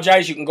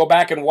apologize. You can go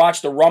back and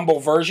watch the Rumble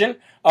version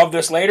of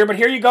this later. But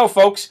here you go,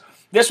 folks.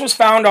 This was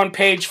found on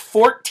page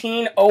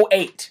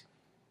 1408.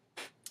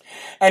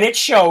 And it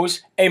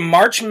shows a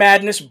March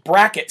Madness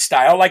bracket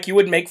style like you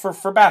would make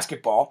for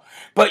basketball,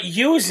 but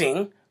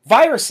using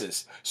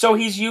viruses. So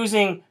he's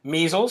using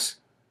measles,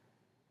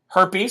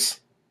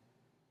 herpes,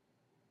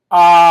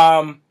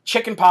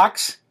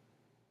 chickenpox,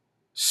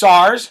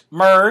 SARS,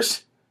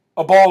 MERS,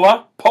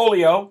 Ebola,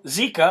 polio,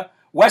 Zika,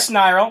 West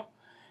Nile,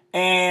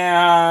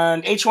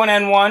 and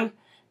H1N1,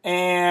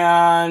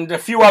 and a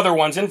few other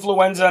ones,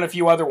 influenza and a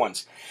few other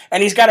ones.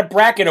 And he's got a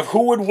bracket of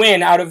who would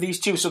win out of these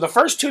two. So the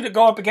first two that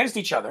go up against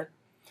each other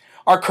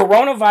are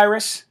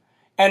coronavirus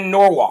and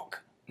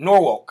Norwalk.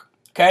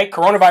 Okay?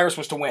 Coronavirus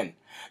was to win.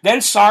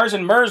 Then SARS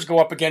and MERS go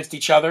up against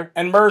each other,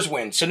 and MERS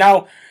wins. So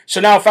now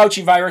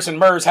Fauci virus and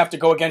MERS have to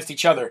go against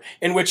each other,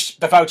 in which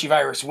the Fauci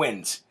virus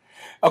wins.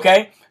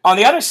 Okay? On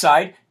the other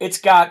side, it's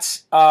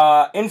got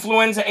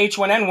influenza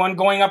H1N1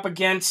 going up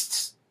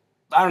against,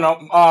 I don't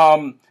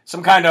know,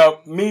 some kind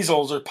of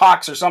measles or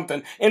pox or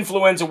something.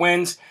 Influenza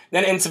wins.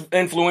 Then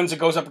influenza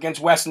goes up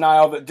against West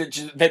Nile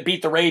that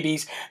beat the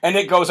rabies, and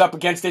it goes up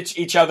against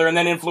each other, and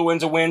then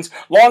influenza wins.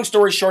 Long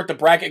story short, the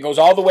bracket goes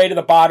all the way to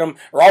the bottom,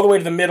 or all the way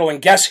to the middle,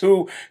 and guess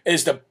who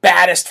is the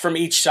baddest from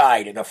each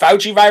side? The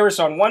Fauci virus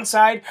on one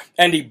side,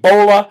 and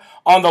Ebola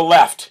on the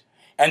left.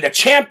 And the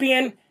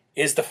champion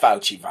is the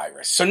Fauci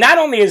virus. So not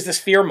only is this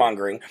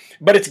fear-mongering,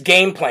 but it's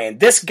game playing.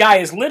 This guy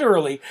is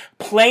literally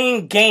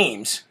playing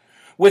games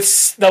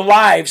with the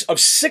lives of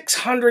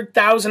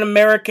 600,000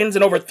 Americans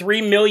and over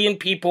 3 million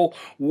people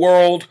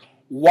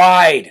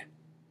worldwide.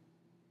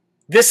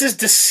 This is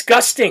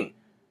disgusting.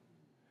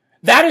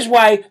 That is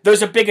why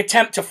there's a big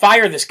attempt to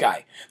fire this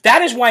guy.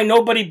 That is why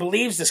nobody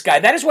believes this guy.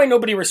 That is why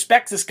nobody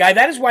respects this guy.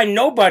 That is why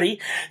nobody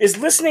is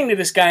listening to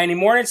this guy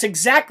anymore, and it's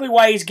exactly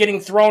why he's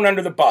getting thrown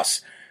under the bus.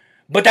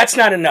 But that's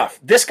not enough.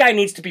 This guy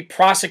needs to be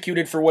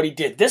prosecuted for what he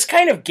did. This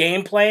kind of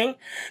game playing,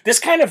 this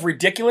kind of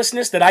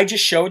ridiculousness that I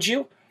just showed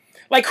you,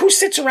 like, who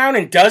sits around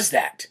and does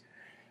that?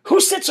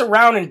 Who sits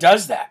around and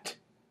does that?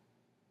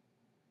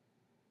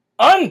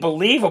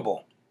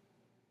 Unbelievable.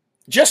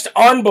 Just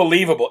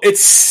unbelievable.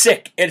 It's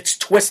sick. It's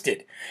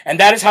twisted. And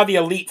that is how the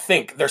elite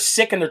think. They're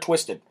sick and they're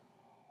twisted.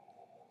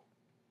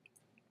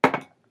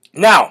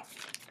 Now,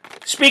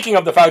 speaking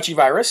of the Fauci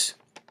virus,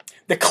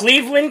 the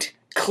Cleveland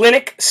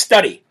Clinic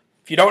study.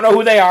 If you don't know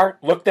who they are,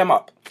 look them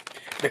up.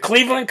 The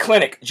Cleveland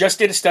Clinic just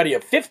did a study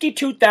of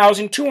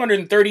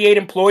 52,238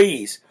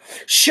 employees.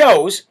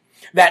 Shows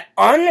that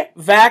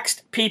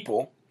unvaxxed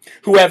people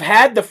who have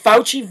had the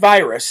Fauci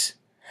virus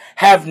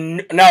have,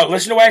 no,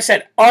 listen to what I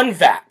said,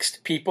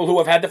 unvaxxed people who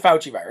have had the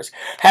Fauci virus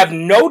have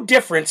no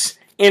difference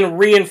in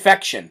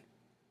reinfection,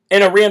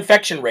 in a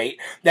reinfection rate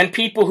than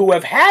people who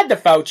have had the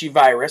Fauci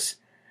virus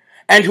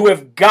and who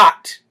have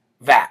got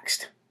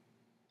vaxxed.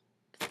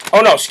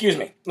 Oh no, excuse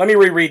me. Let me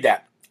reread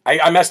that.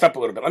 I messed up a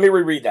little bit. Let me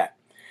reread that.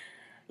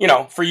 You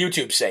know, for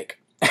YouTube's sake.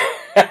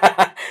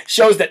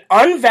 Shows that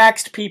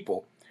unvaxxed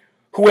people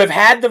who have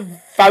had the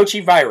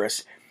Fauci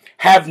virus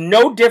have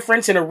no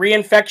difference in a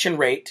reinfection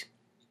rate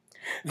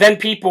than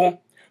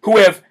people who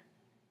have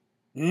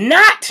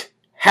not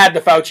had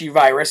the Fauci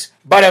virus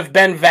but have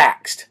been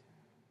vaxxed.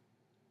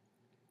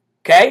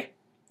 Okay?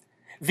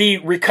 The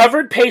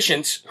recovered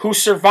patients who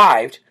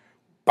survived,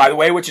 by the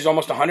way, which is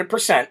almost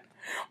 100%,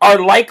 are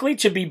likely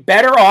to be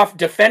better off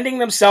defending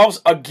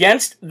themselves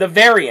against the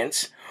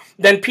variants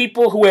than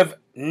people who have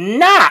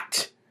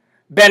not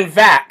been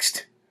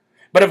vaxxed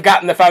but have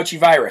gotten the Fauci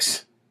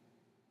virus.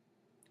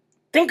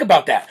 Think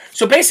about that.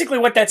 So basically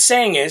what that's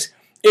saying is,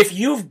 if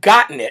you've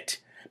gotten it,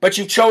 but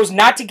you chose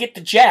not to get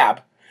the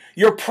jab,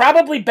 you're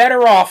probably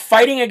better off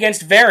fighting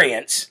against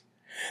variants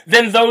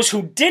than those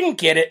who didn't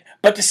get it,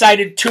 but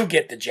decided to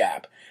get the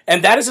jab.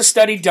 And that is a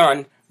study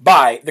done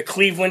by the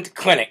Cleveland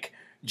Clinic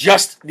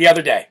just the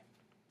other day.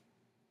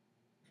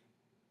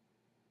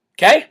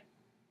 Okay?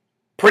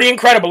 Pretty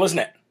incredible, isn't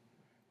it?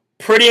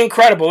 Pretty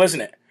incredible,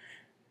 isn't it?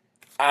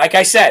 Like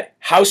I said,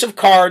 house of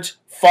cards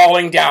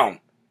falling down.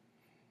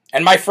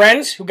 And my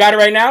friends who got it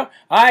right now,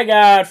 I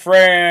got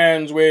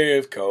friends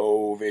with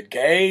COVID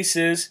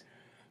cases.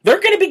 They're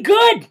going to be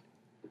good.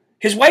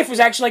 His wife was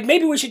actually like,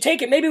 maybe we should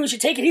take it, maybe we should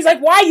take it. He's like,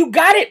 why? You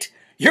got it.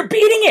 You're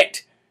beating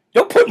it.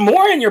 Don't put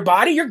more in your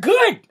body. You're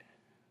good.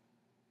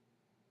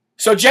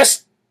 So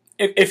just,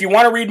 if you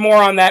want to read more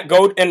on that,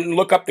 go and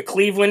look up the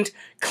Cleveland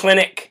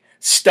Clinic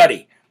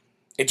study.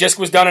 It just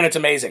was done and it's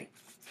amazing.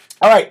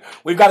 All right,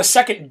 we've got a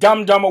second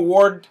Dumb Dumb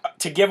Award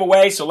to give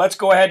away, so let's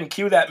go ahead and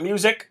cue that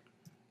music.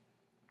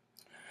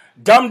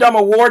 Dumb Dumb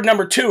Award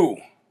number 2.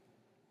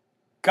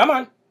 Come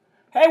on.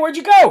 Hey, where'd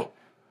you go?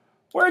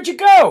 Where'd you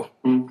go?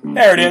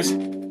 There it is.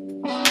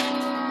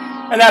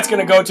 And that's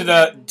going to go to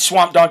the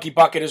Swamp Donkey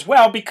Bucket as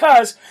well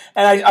because,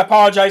 and I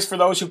apologize for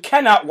those who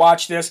cannot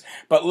watch this,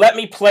 but let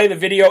me play the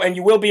video and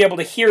you will be able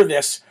to hear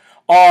this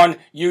on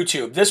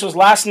YouTube. This was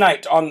last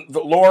night on the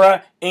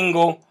Laura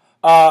Ingle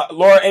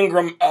Laura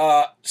Ingraham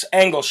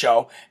Angle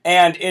show,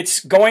 and it's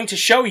going to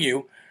show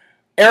you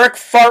Eric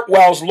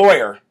Fartwell's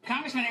lawyer.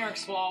 Congressman Eric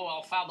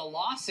Swalwell filed a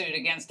lawsuit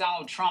against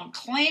Donald Trump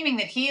claiming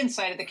that he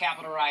incited the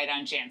Capitol riot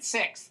on Jan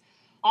 6th.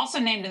 Also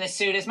named in the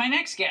suit is my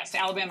next guest,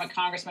 Alabama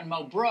Congressman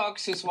Mo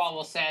Brooks, who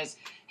Swalwell says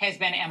has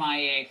been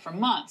MIA for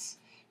months.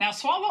 Now,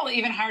 Swalwell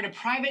even hired a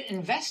private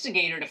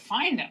investigator to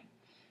find him.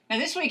 Now,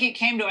 this week it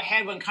came to a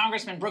head when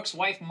Congressman Brooks'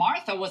 wife,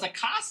 Martha, was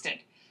accosted.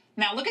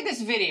 Now, look at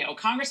this video.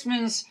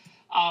 Congressman's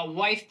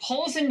wife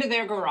pulls into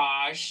their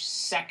garage.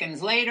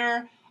 Seconds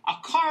later, a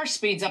car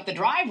speeds up the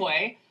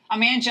driveway. A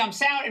man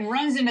jumps out and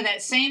runs into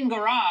that same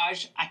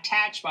garage,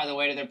 attached, by the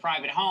way, to their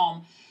private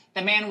home.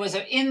 The man was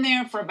in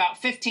there for about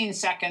 15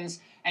 seconds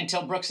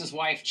until Brooks's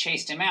wife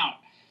chased him out.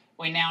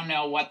 We now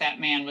know what that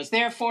man was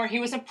there for. He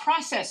was a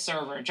process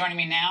server. Joining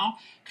me now,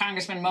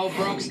 Congressman Mo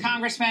Brooks.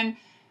 Congressman,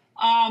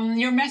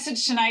 your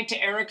message tonight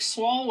to Eric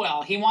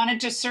Swalwell. He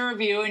wanted to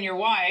serve you and your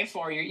wife,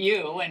 or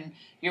you, and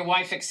your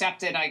wife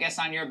accepted, I guess,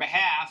 on your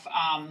behalf.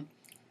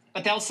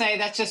 But they'll say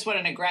that's just what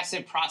an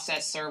aggressive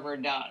process server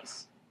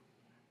does.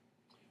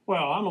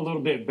 Well, I'm a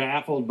little bit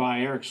baffled by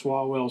Eric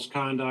Swalwell's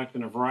conduct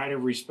in a variety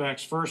of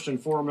respects. First and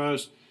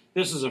foremost,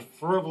 this is a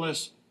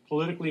frivolous,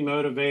 politically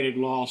motivated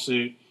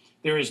lawsuit.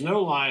 There is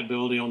no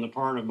liability on the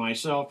part of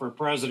myself or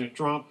President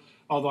Trump,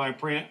 although I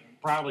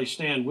proudly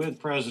stand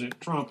with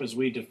President Trump as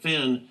we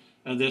defend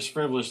this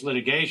frivolous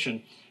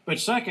litigation. But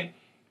second,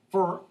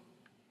 for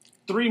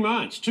 2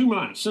 months,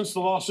 since the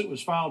lawsuit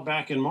was filed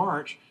back in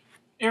March,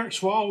 Eric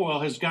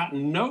Swalwell has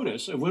gotten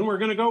notice of when we're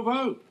going to go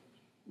vote,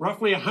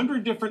 roughly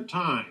 100 different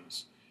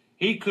times.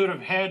 He could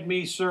have had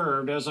me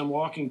served as I'm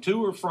walking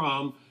to or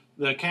from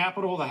the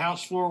Capitol, the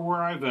House floor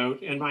where I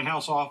vote, and my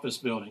House office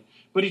building.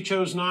 But he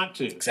chose not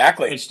to.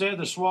 Exactly. Instead,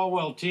 the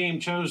Swalwell team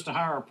chose to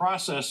hire a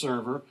process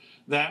server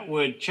that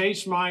would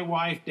chase my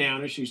wife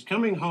down as she's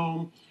coming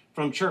home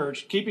from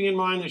church, keeping in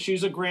mind that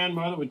she's a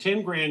grandmother with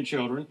 10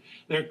 grandchildren.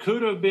 There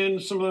could have been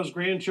some of those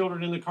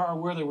grandchildren in the car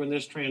with her when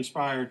this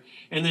transpired,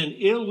 and then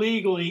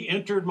illegally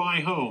entered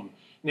my home.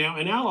 Now,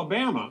 in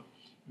Alabama,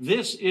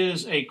 this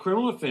is a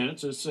criminal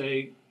offense. It's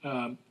a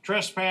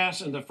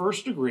trespass in the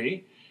first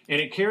degree,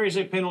 and it carries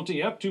a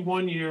penalty up to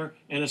 1 year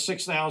and a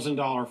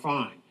 $6,000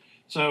 fine.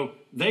 So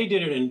they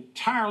did it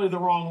entirely the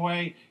wrong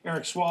way.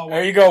 Eric Swalwell.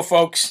 There you go,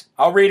 folks.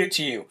 I'll read it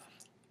to you.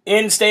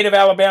 In state of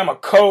Alabama,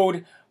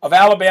 Code of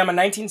Alabama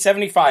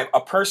 1975,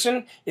 a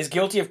person is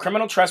guilty of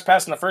criminal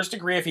trespass in the first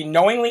degree if he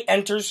knowingly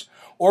enters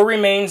or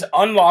remains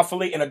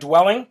unlawfully in a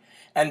dwelling,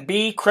 and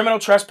B, criminal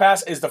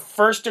trespass is the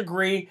first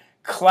degree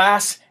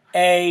Class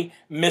A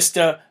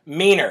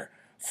misdemeanor.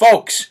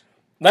 Folks,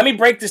 let me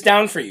break this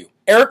down for you.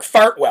 Eric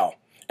Fartwell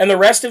and the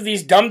rest of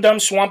these dumb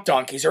swamp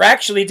donkeys are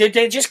actually,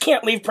 they just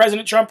can't leave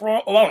President Trump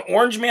alone.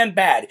 Orange man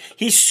bad.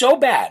 He's so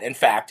bad, in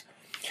fact,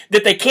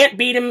 that they can't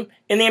beat him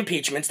in the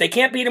impeachments. They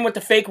can't beat him with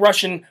the fake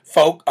Russian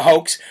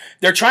hoax.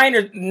 They're trying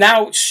to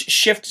now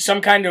shift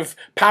some kind of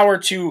power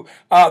to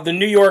the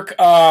New York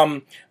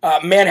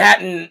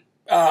Manhattan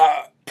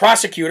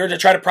prosecutor to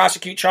try to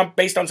prosecute Trump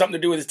based on something to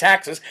do with his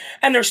taxes.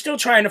 And they're still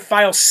trying to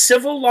file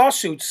civil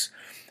lawsuits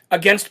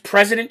against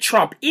President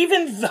Trump,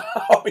 even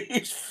though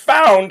he's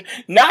found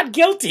not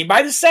guilty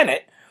by the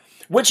Senate,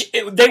 which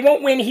they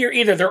won't win here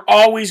either. They're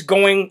always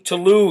going to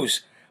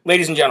lose,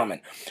 ladies and gentlemen.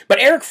 But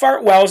Eric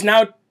Fartwell is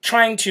now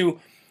trying to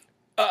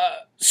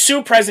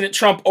sue President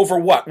Trump over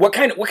what? What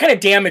kind of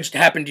damage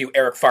happened to you,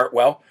 Eric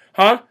Fartwell?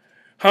 Huh?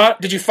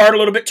 Did you fart a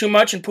little bit too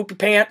much and poop your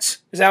pants?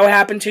 Is that what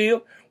happened to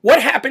you?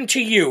 What happened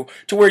to you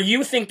to where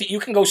you think that you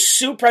can go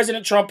sue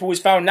President Trump, who was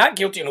found not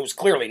guilty and who was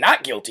clearly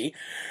not guilty?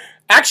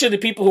 Actually, the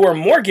people who are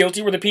more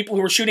guilty were the people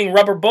who were shooting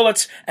rubber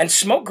bullets and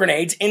smoke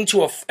grenades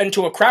into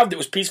a crowd that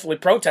was peacefully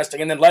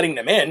protesting and then letting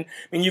them in. I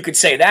mean, you could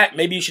say that.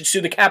 Maybe you should sue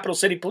the Capital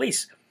City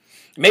Police.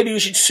 Maybe you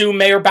should sue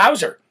Mayor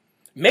Bowser.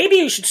 Maybe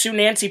you should sue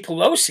Nancy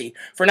Pelosi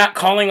for not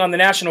calling on the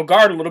National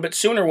Guard a little bit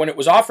sooner when it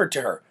was offered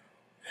to her.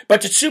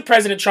 But to sue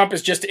President Trump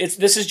is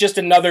this is just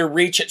another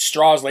reach at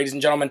straws, ladies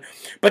and gentlemen.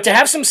 But to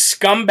have some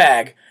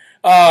scumbag,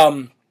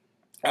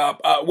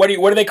 what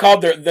are they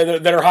called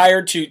that are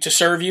hired to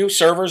serve you,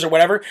 servers or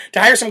whatever, to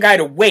hire some guy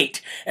to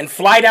wait and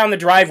fly down the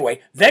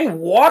driveway, then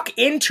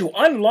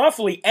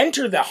unlawfully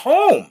enter the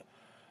home.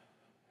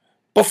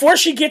 Before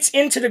she gets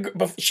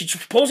she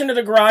pulls into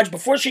the garage,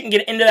 before she can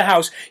get into the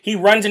house, he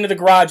runs into the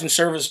garage and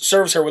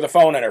serves her with a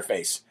phone in her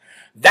face.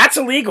 That's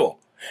illegal.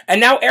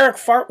 And now Eric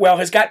Fartwell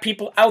has got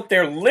people out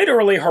there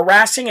literally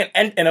harassing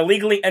and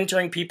illegally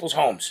entering people's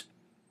homes.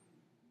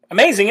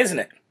 Amazing, isn't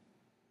it?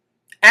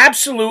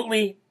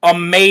 Absolutely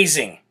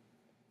amazing.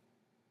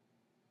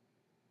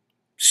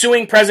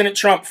 Suing President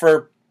Trump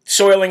for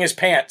soiling his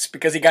pants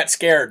because he got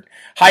scared,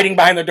 hiding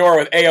behind the door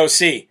with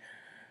AOC.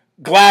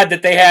 Glad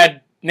that they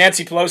had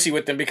Nancy Pelosi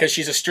with them because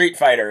she's a street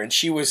fighter and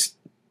she was...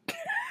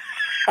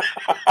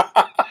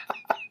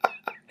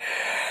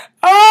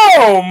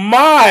 Oh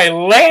my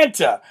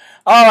Lanta!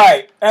 All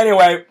right,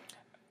 anyway,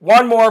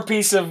 one more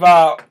piece of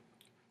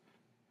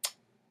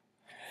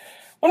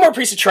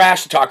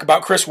trash to talk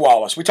about. Chris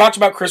Wallace. We talked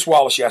about Chris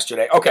Wallace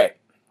yesterday. Okay.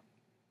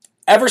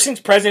 ever since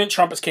President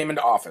Trump has came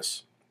into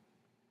office.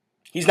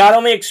 He's not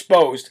only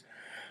exposed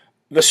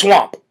the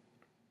swamp,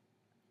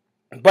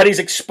 but he's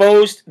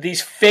exposed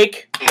these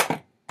fake...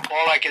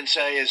 All I can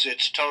say is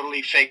it's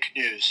totally fake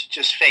news.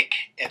 Just fake.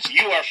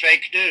 You are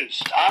fake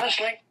news.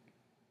 Honestly,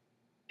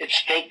 it's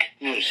fake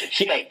news. It's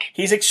fake.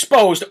 He's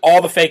exposed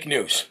all the fake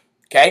news.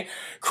 Okay?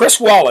 Chris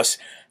Wallace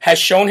has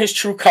shown his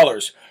true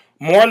colors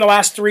more in the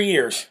last 3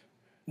 years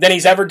than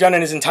he's ever done in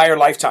his entire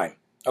lifetime.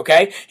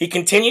 Okay? He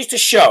continues to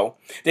show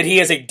that he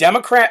is a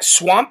Democrat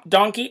swamp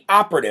donkey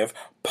operative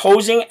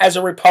posing as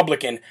a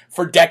Republican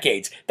for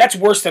decades. That's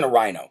worse than a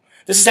rhino.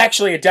 This is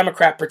actually a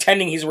Democrat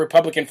pretending he's a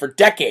Republican for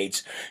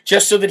decades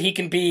just so that he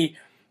can be,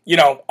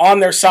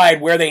 on their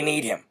side where they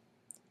need him.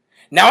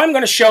 Now I'm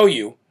going to show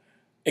you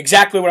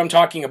exactly what I'm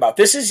talking about.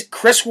 This is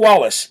Chris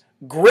Wallace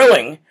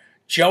grilling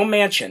Joe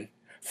Manchin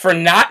for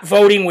not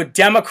voting with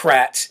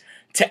Democrats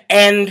to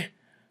end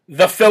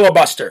the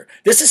filibuster.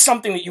 This is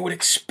something that you would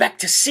expect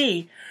to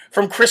see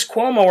from Chris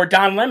Cuomo or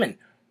Don Lemon.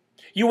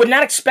 You would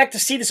not expect to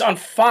see this on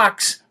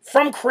Fox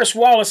from Chris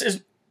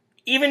Wallace,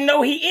 even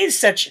though he is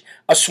such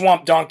a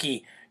swamp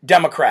donkey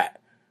Democrat.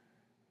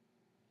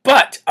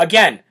 But,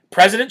 again,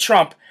 President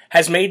Trump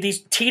has made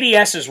these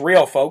TDSs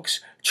real, folks.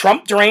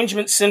 Trump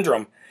derangement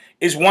syndrome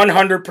is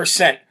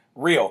 100%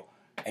 real.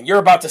 And you're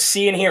about to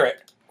see and hear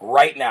it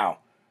right now.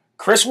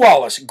 Chris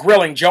Wallace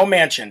grilling Joe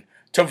Manchin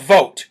to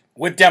vote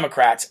with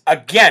Democrats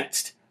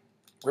against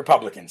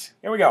Republicans.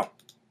 Here we go.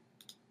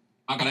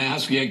 I'm going to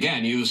ask you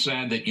again. You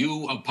said that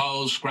you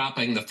oppose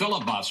scrapping the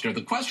filibuster.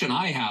 The question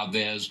I have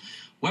is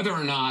whether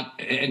or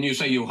not, and you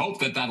say you hope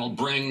that that'll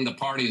bring the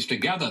parties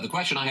together. The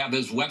question I have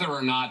is whether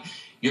or not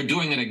you're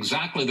doing it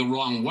exactly the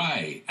wrong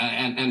way.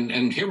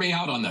 And hear me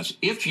out on this.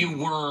 If you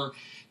were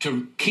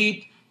to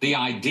keep the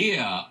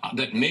idea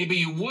that maybe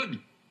you would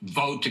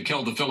vote to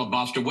kill the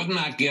filibuster, wouldn't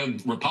that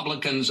give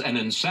Republicans an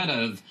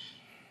incentive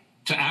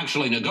to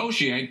actually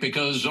negotiate?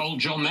 Because old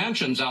Joe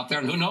Manchin's out there,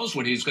 and who knows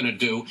what he's going to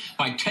do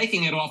by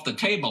taking it off the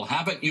table.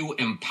 Haven't you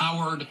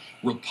empowered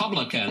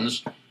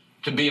Republicans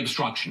to be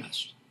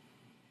obstructionists?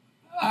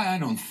 I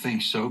don't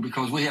think so,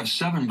 because we have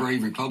 7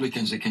 brave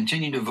Republicans that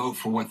continue to vote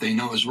for what they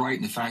know is right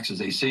and the facts as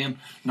they see them,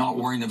 not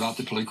worrying about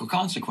the political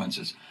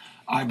consequences.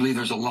 I believe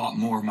there's a lot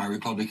more of my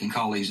Republican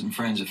colleagues and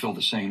friends that feel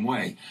the same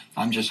way.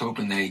 I'm just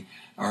hoping they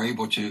are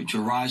able to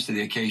rise to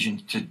the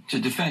occasion to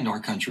defend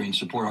our country and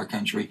support our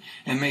country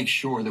and make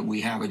sure that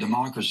we have a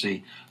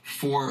democracy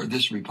for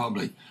this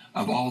republic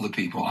of all the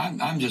people.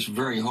 I'm just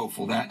very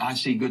hopeful that I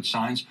see good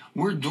signs.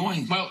 We're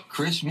doing,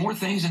 Chris, more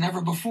things than ever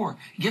before.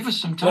 Give us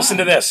some time. Listen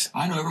to this.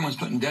 I know everyone's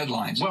putting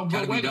deadlines.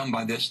 Got to be done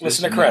by this.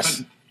 Listen to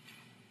Chris.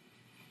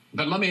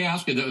 But let me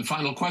ask you the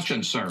final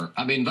question, sir.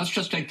 I mean, let's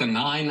just take the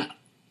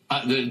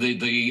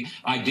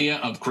idea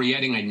of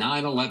creating a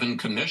 9/11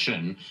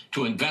 commission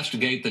to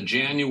investigate the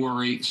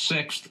January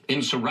 6th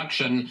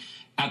insurrection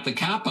at the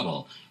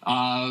Capitol.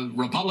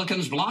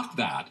 Republicans blocked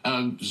that.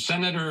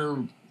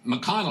 Senator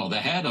McConnell, the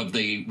head of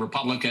the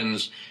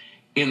Republicans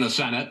in the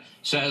Senate,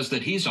 says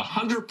that he's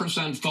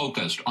 100%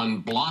 focused on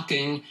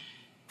blocking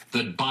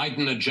the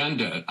Biden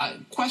agenda.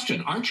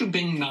 Question, aren't you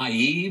being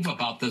naive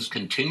about this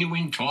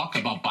continuing talk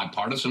about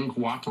bipartisan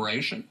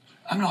cooperation?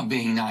 I'm not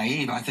being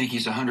naive. I think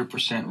he's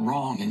 100%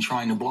 wrong in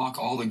trying to block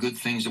all the good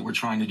things that we're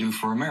trying to do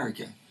for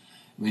America.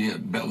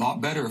 We'd a lot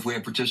better if we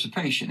had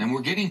participation. And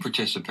we're getting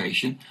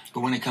participation,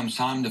 but when it comes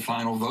time to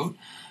final vote,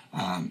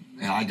 and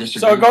I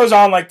disagree. So it goes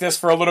on like this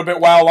for a little bit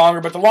while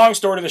longer, but the long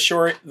story to the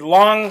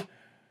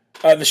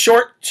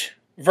short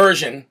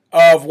version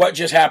of what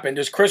just happened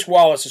is Chris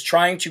Wallace is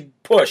trying to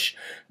push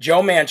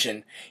Joe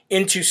Manchin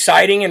into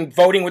siding and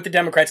voting with the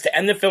Democrats to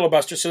end the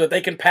filibuster so that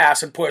they can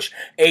pass and push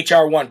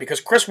H.R. 1,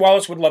 because Chris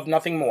Wallace would love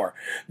nothing more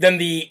than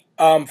the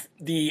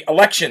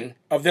election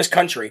of this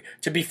country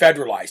to be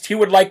federalized. He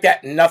would like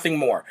that nothing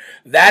more.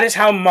 That is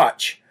how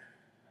much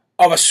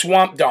of a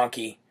swamp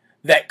donkey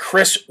that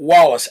Chris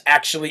Wallace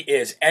actually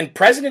is. And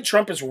President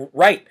Trump is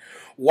right.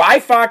 Why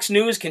Fox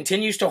News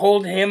continues to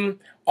hold him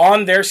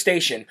on their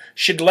station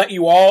should let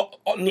you all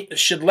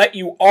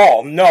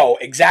know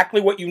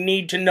exactly what you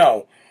need to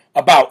know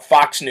about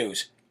Fox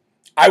News.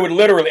 I would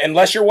literally,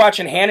 unless you're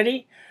watching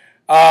Hannity,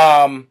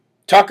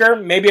 Tucker,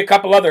 maybe a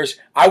couple others,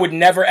 I would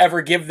never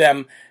ever give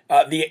them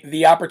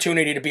the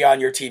opportunity to be on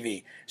your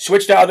TV.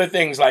 Switch to other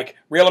things like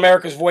Real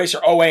America's Voice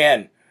or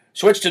OAN.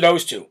 Switch to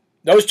those two.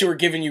 Those two are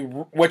giving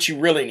you what you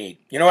really need.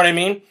 You know what I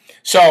mean?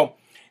 So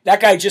that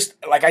guy just,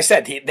 like I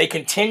said, they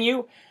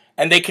continue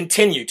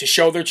to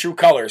show their true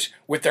colors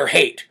with their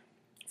hate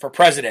for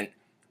President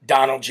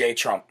Donald J.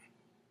 Trump.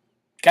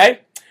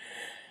 Okay?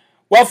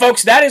 Well,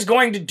 folks, that is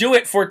going to do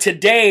it for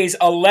today's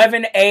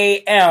 11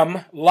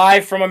 a.m.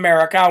 Live from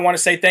America. I want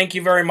to say thank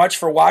you very much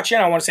for watching.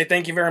 I want to say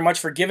thank you very much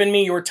for giving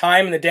me your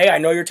time in the day. I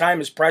know your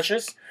time is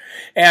precious.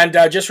 And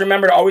just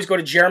remember to always go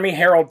to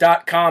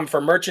jeremyherald.com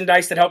for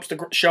merchandise that helps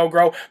the show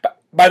grow.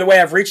 By the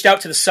way, I've reached out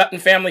to the Sutton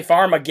Family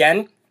Farm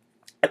again.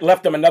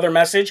 left them another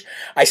message.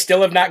 I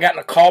still have not gotten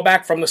a call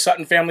back from the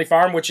Sutton Family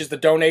Farm, which is the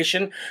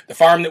donation, the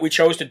farm that we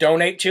chose to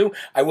donate to.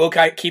 I will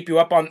keep you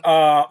up on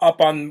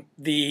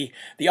the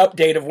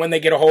update of when they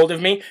get a hold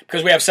of me,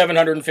 because we have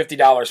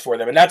 $750 for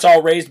them, and that's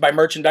all raised by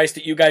merchandise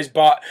that you guys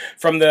bought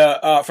from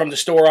the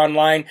store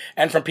online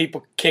and from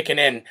people kicking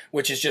in,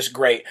 which is just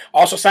great.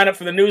 Also, sign up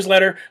for the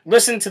newsletter,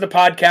 listen to the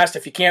podcast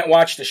if you can't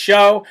watch the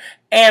show,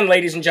 and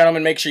ladies and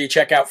gentlemen, make sure you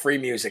check out free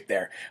music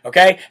there,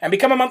 okay? And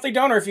become a monthly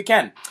donor if you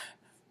can.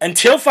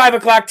 Until 5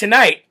 o'clock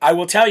tonight, I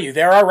will tell you,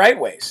 there are right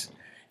ways.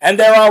 And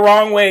there are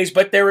wrong ways,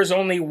 but there is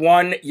only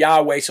one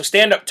Yahweh. So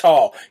stand up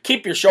tall,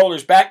 keep your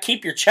shoulders back,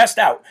 keep your chest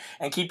out,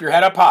 and keep your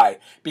head up high,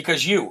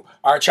 because you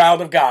are a child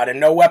of God, and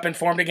no weapon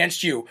formed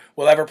against you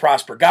will ever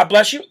prosper. God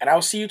bless you, and I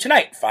will see you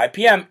tonight, 5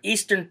 p.m.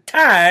 Eastern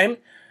Time,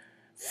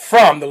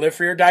 from the Live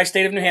Free or Die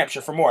state of New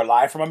Hampshire for more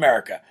Live from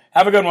America.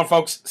 Have a good one,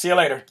 folks. See you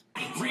later.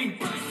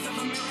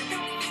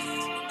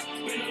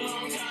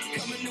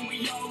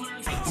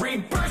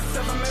 Rebirth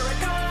of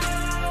America.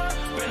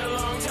 Been a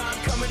long time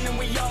coming, and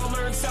we all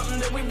learned something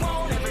that we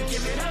won't ever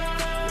give it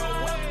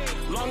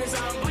up. Long as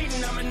I'm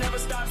bleeding, I'ma never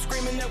stop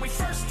screaming that we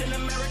first in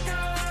America.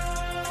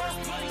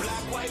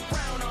 Black, white,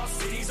 brown, all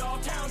cities, all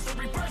towns, the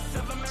rebirth.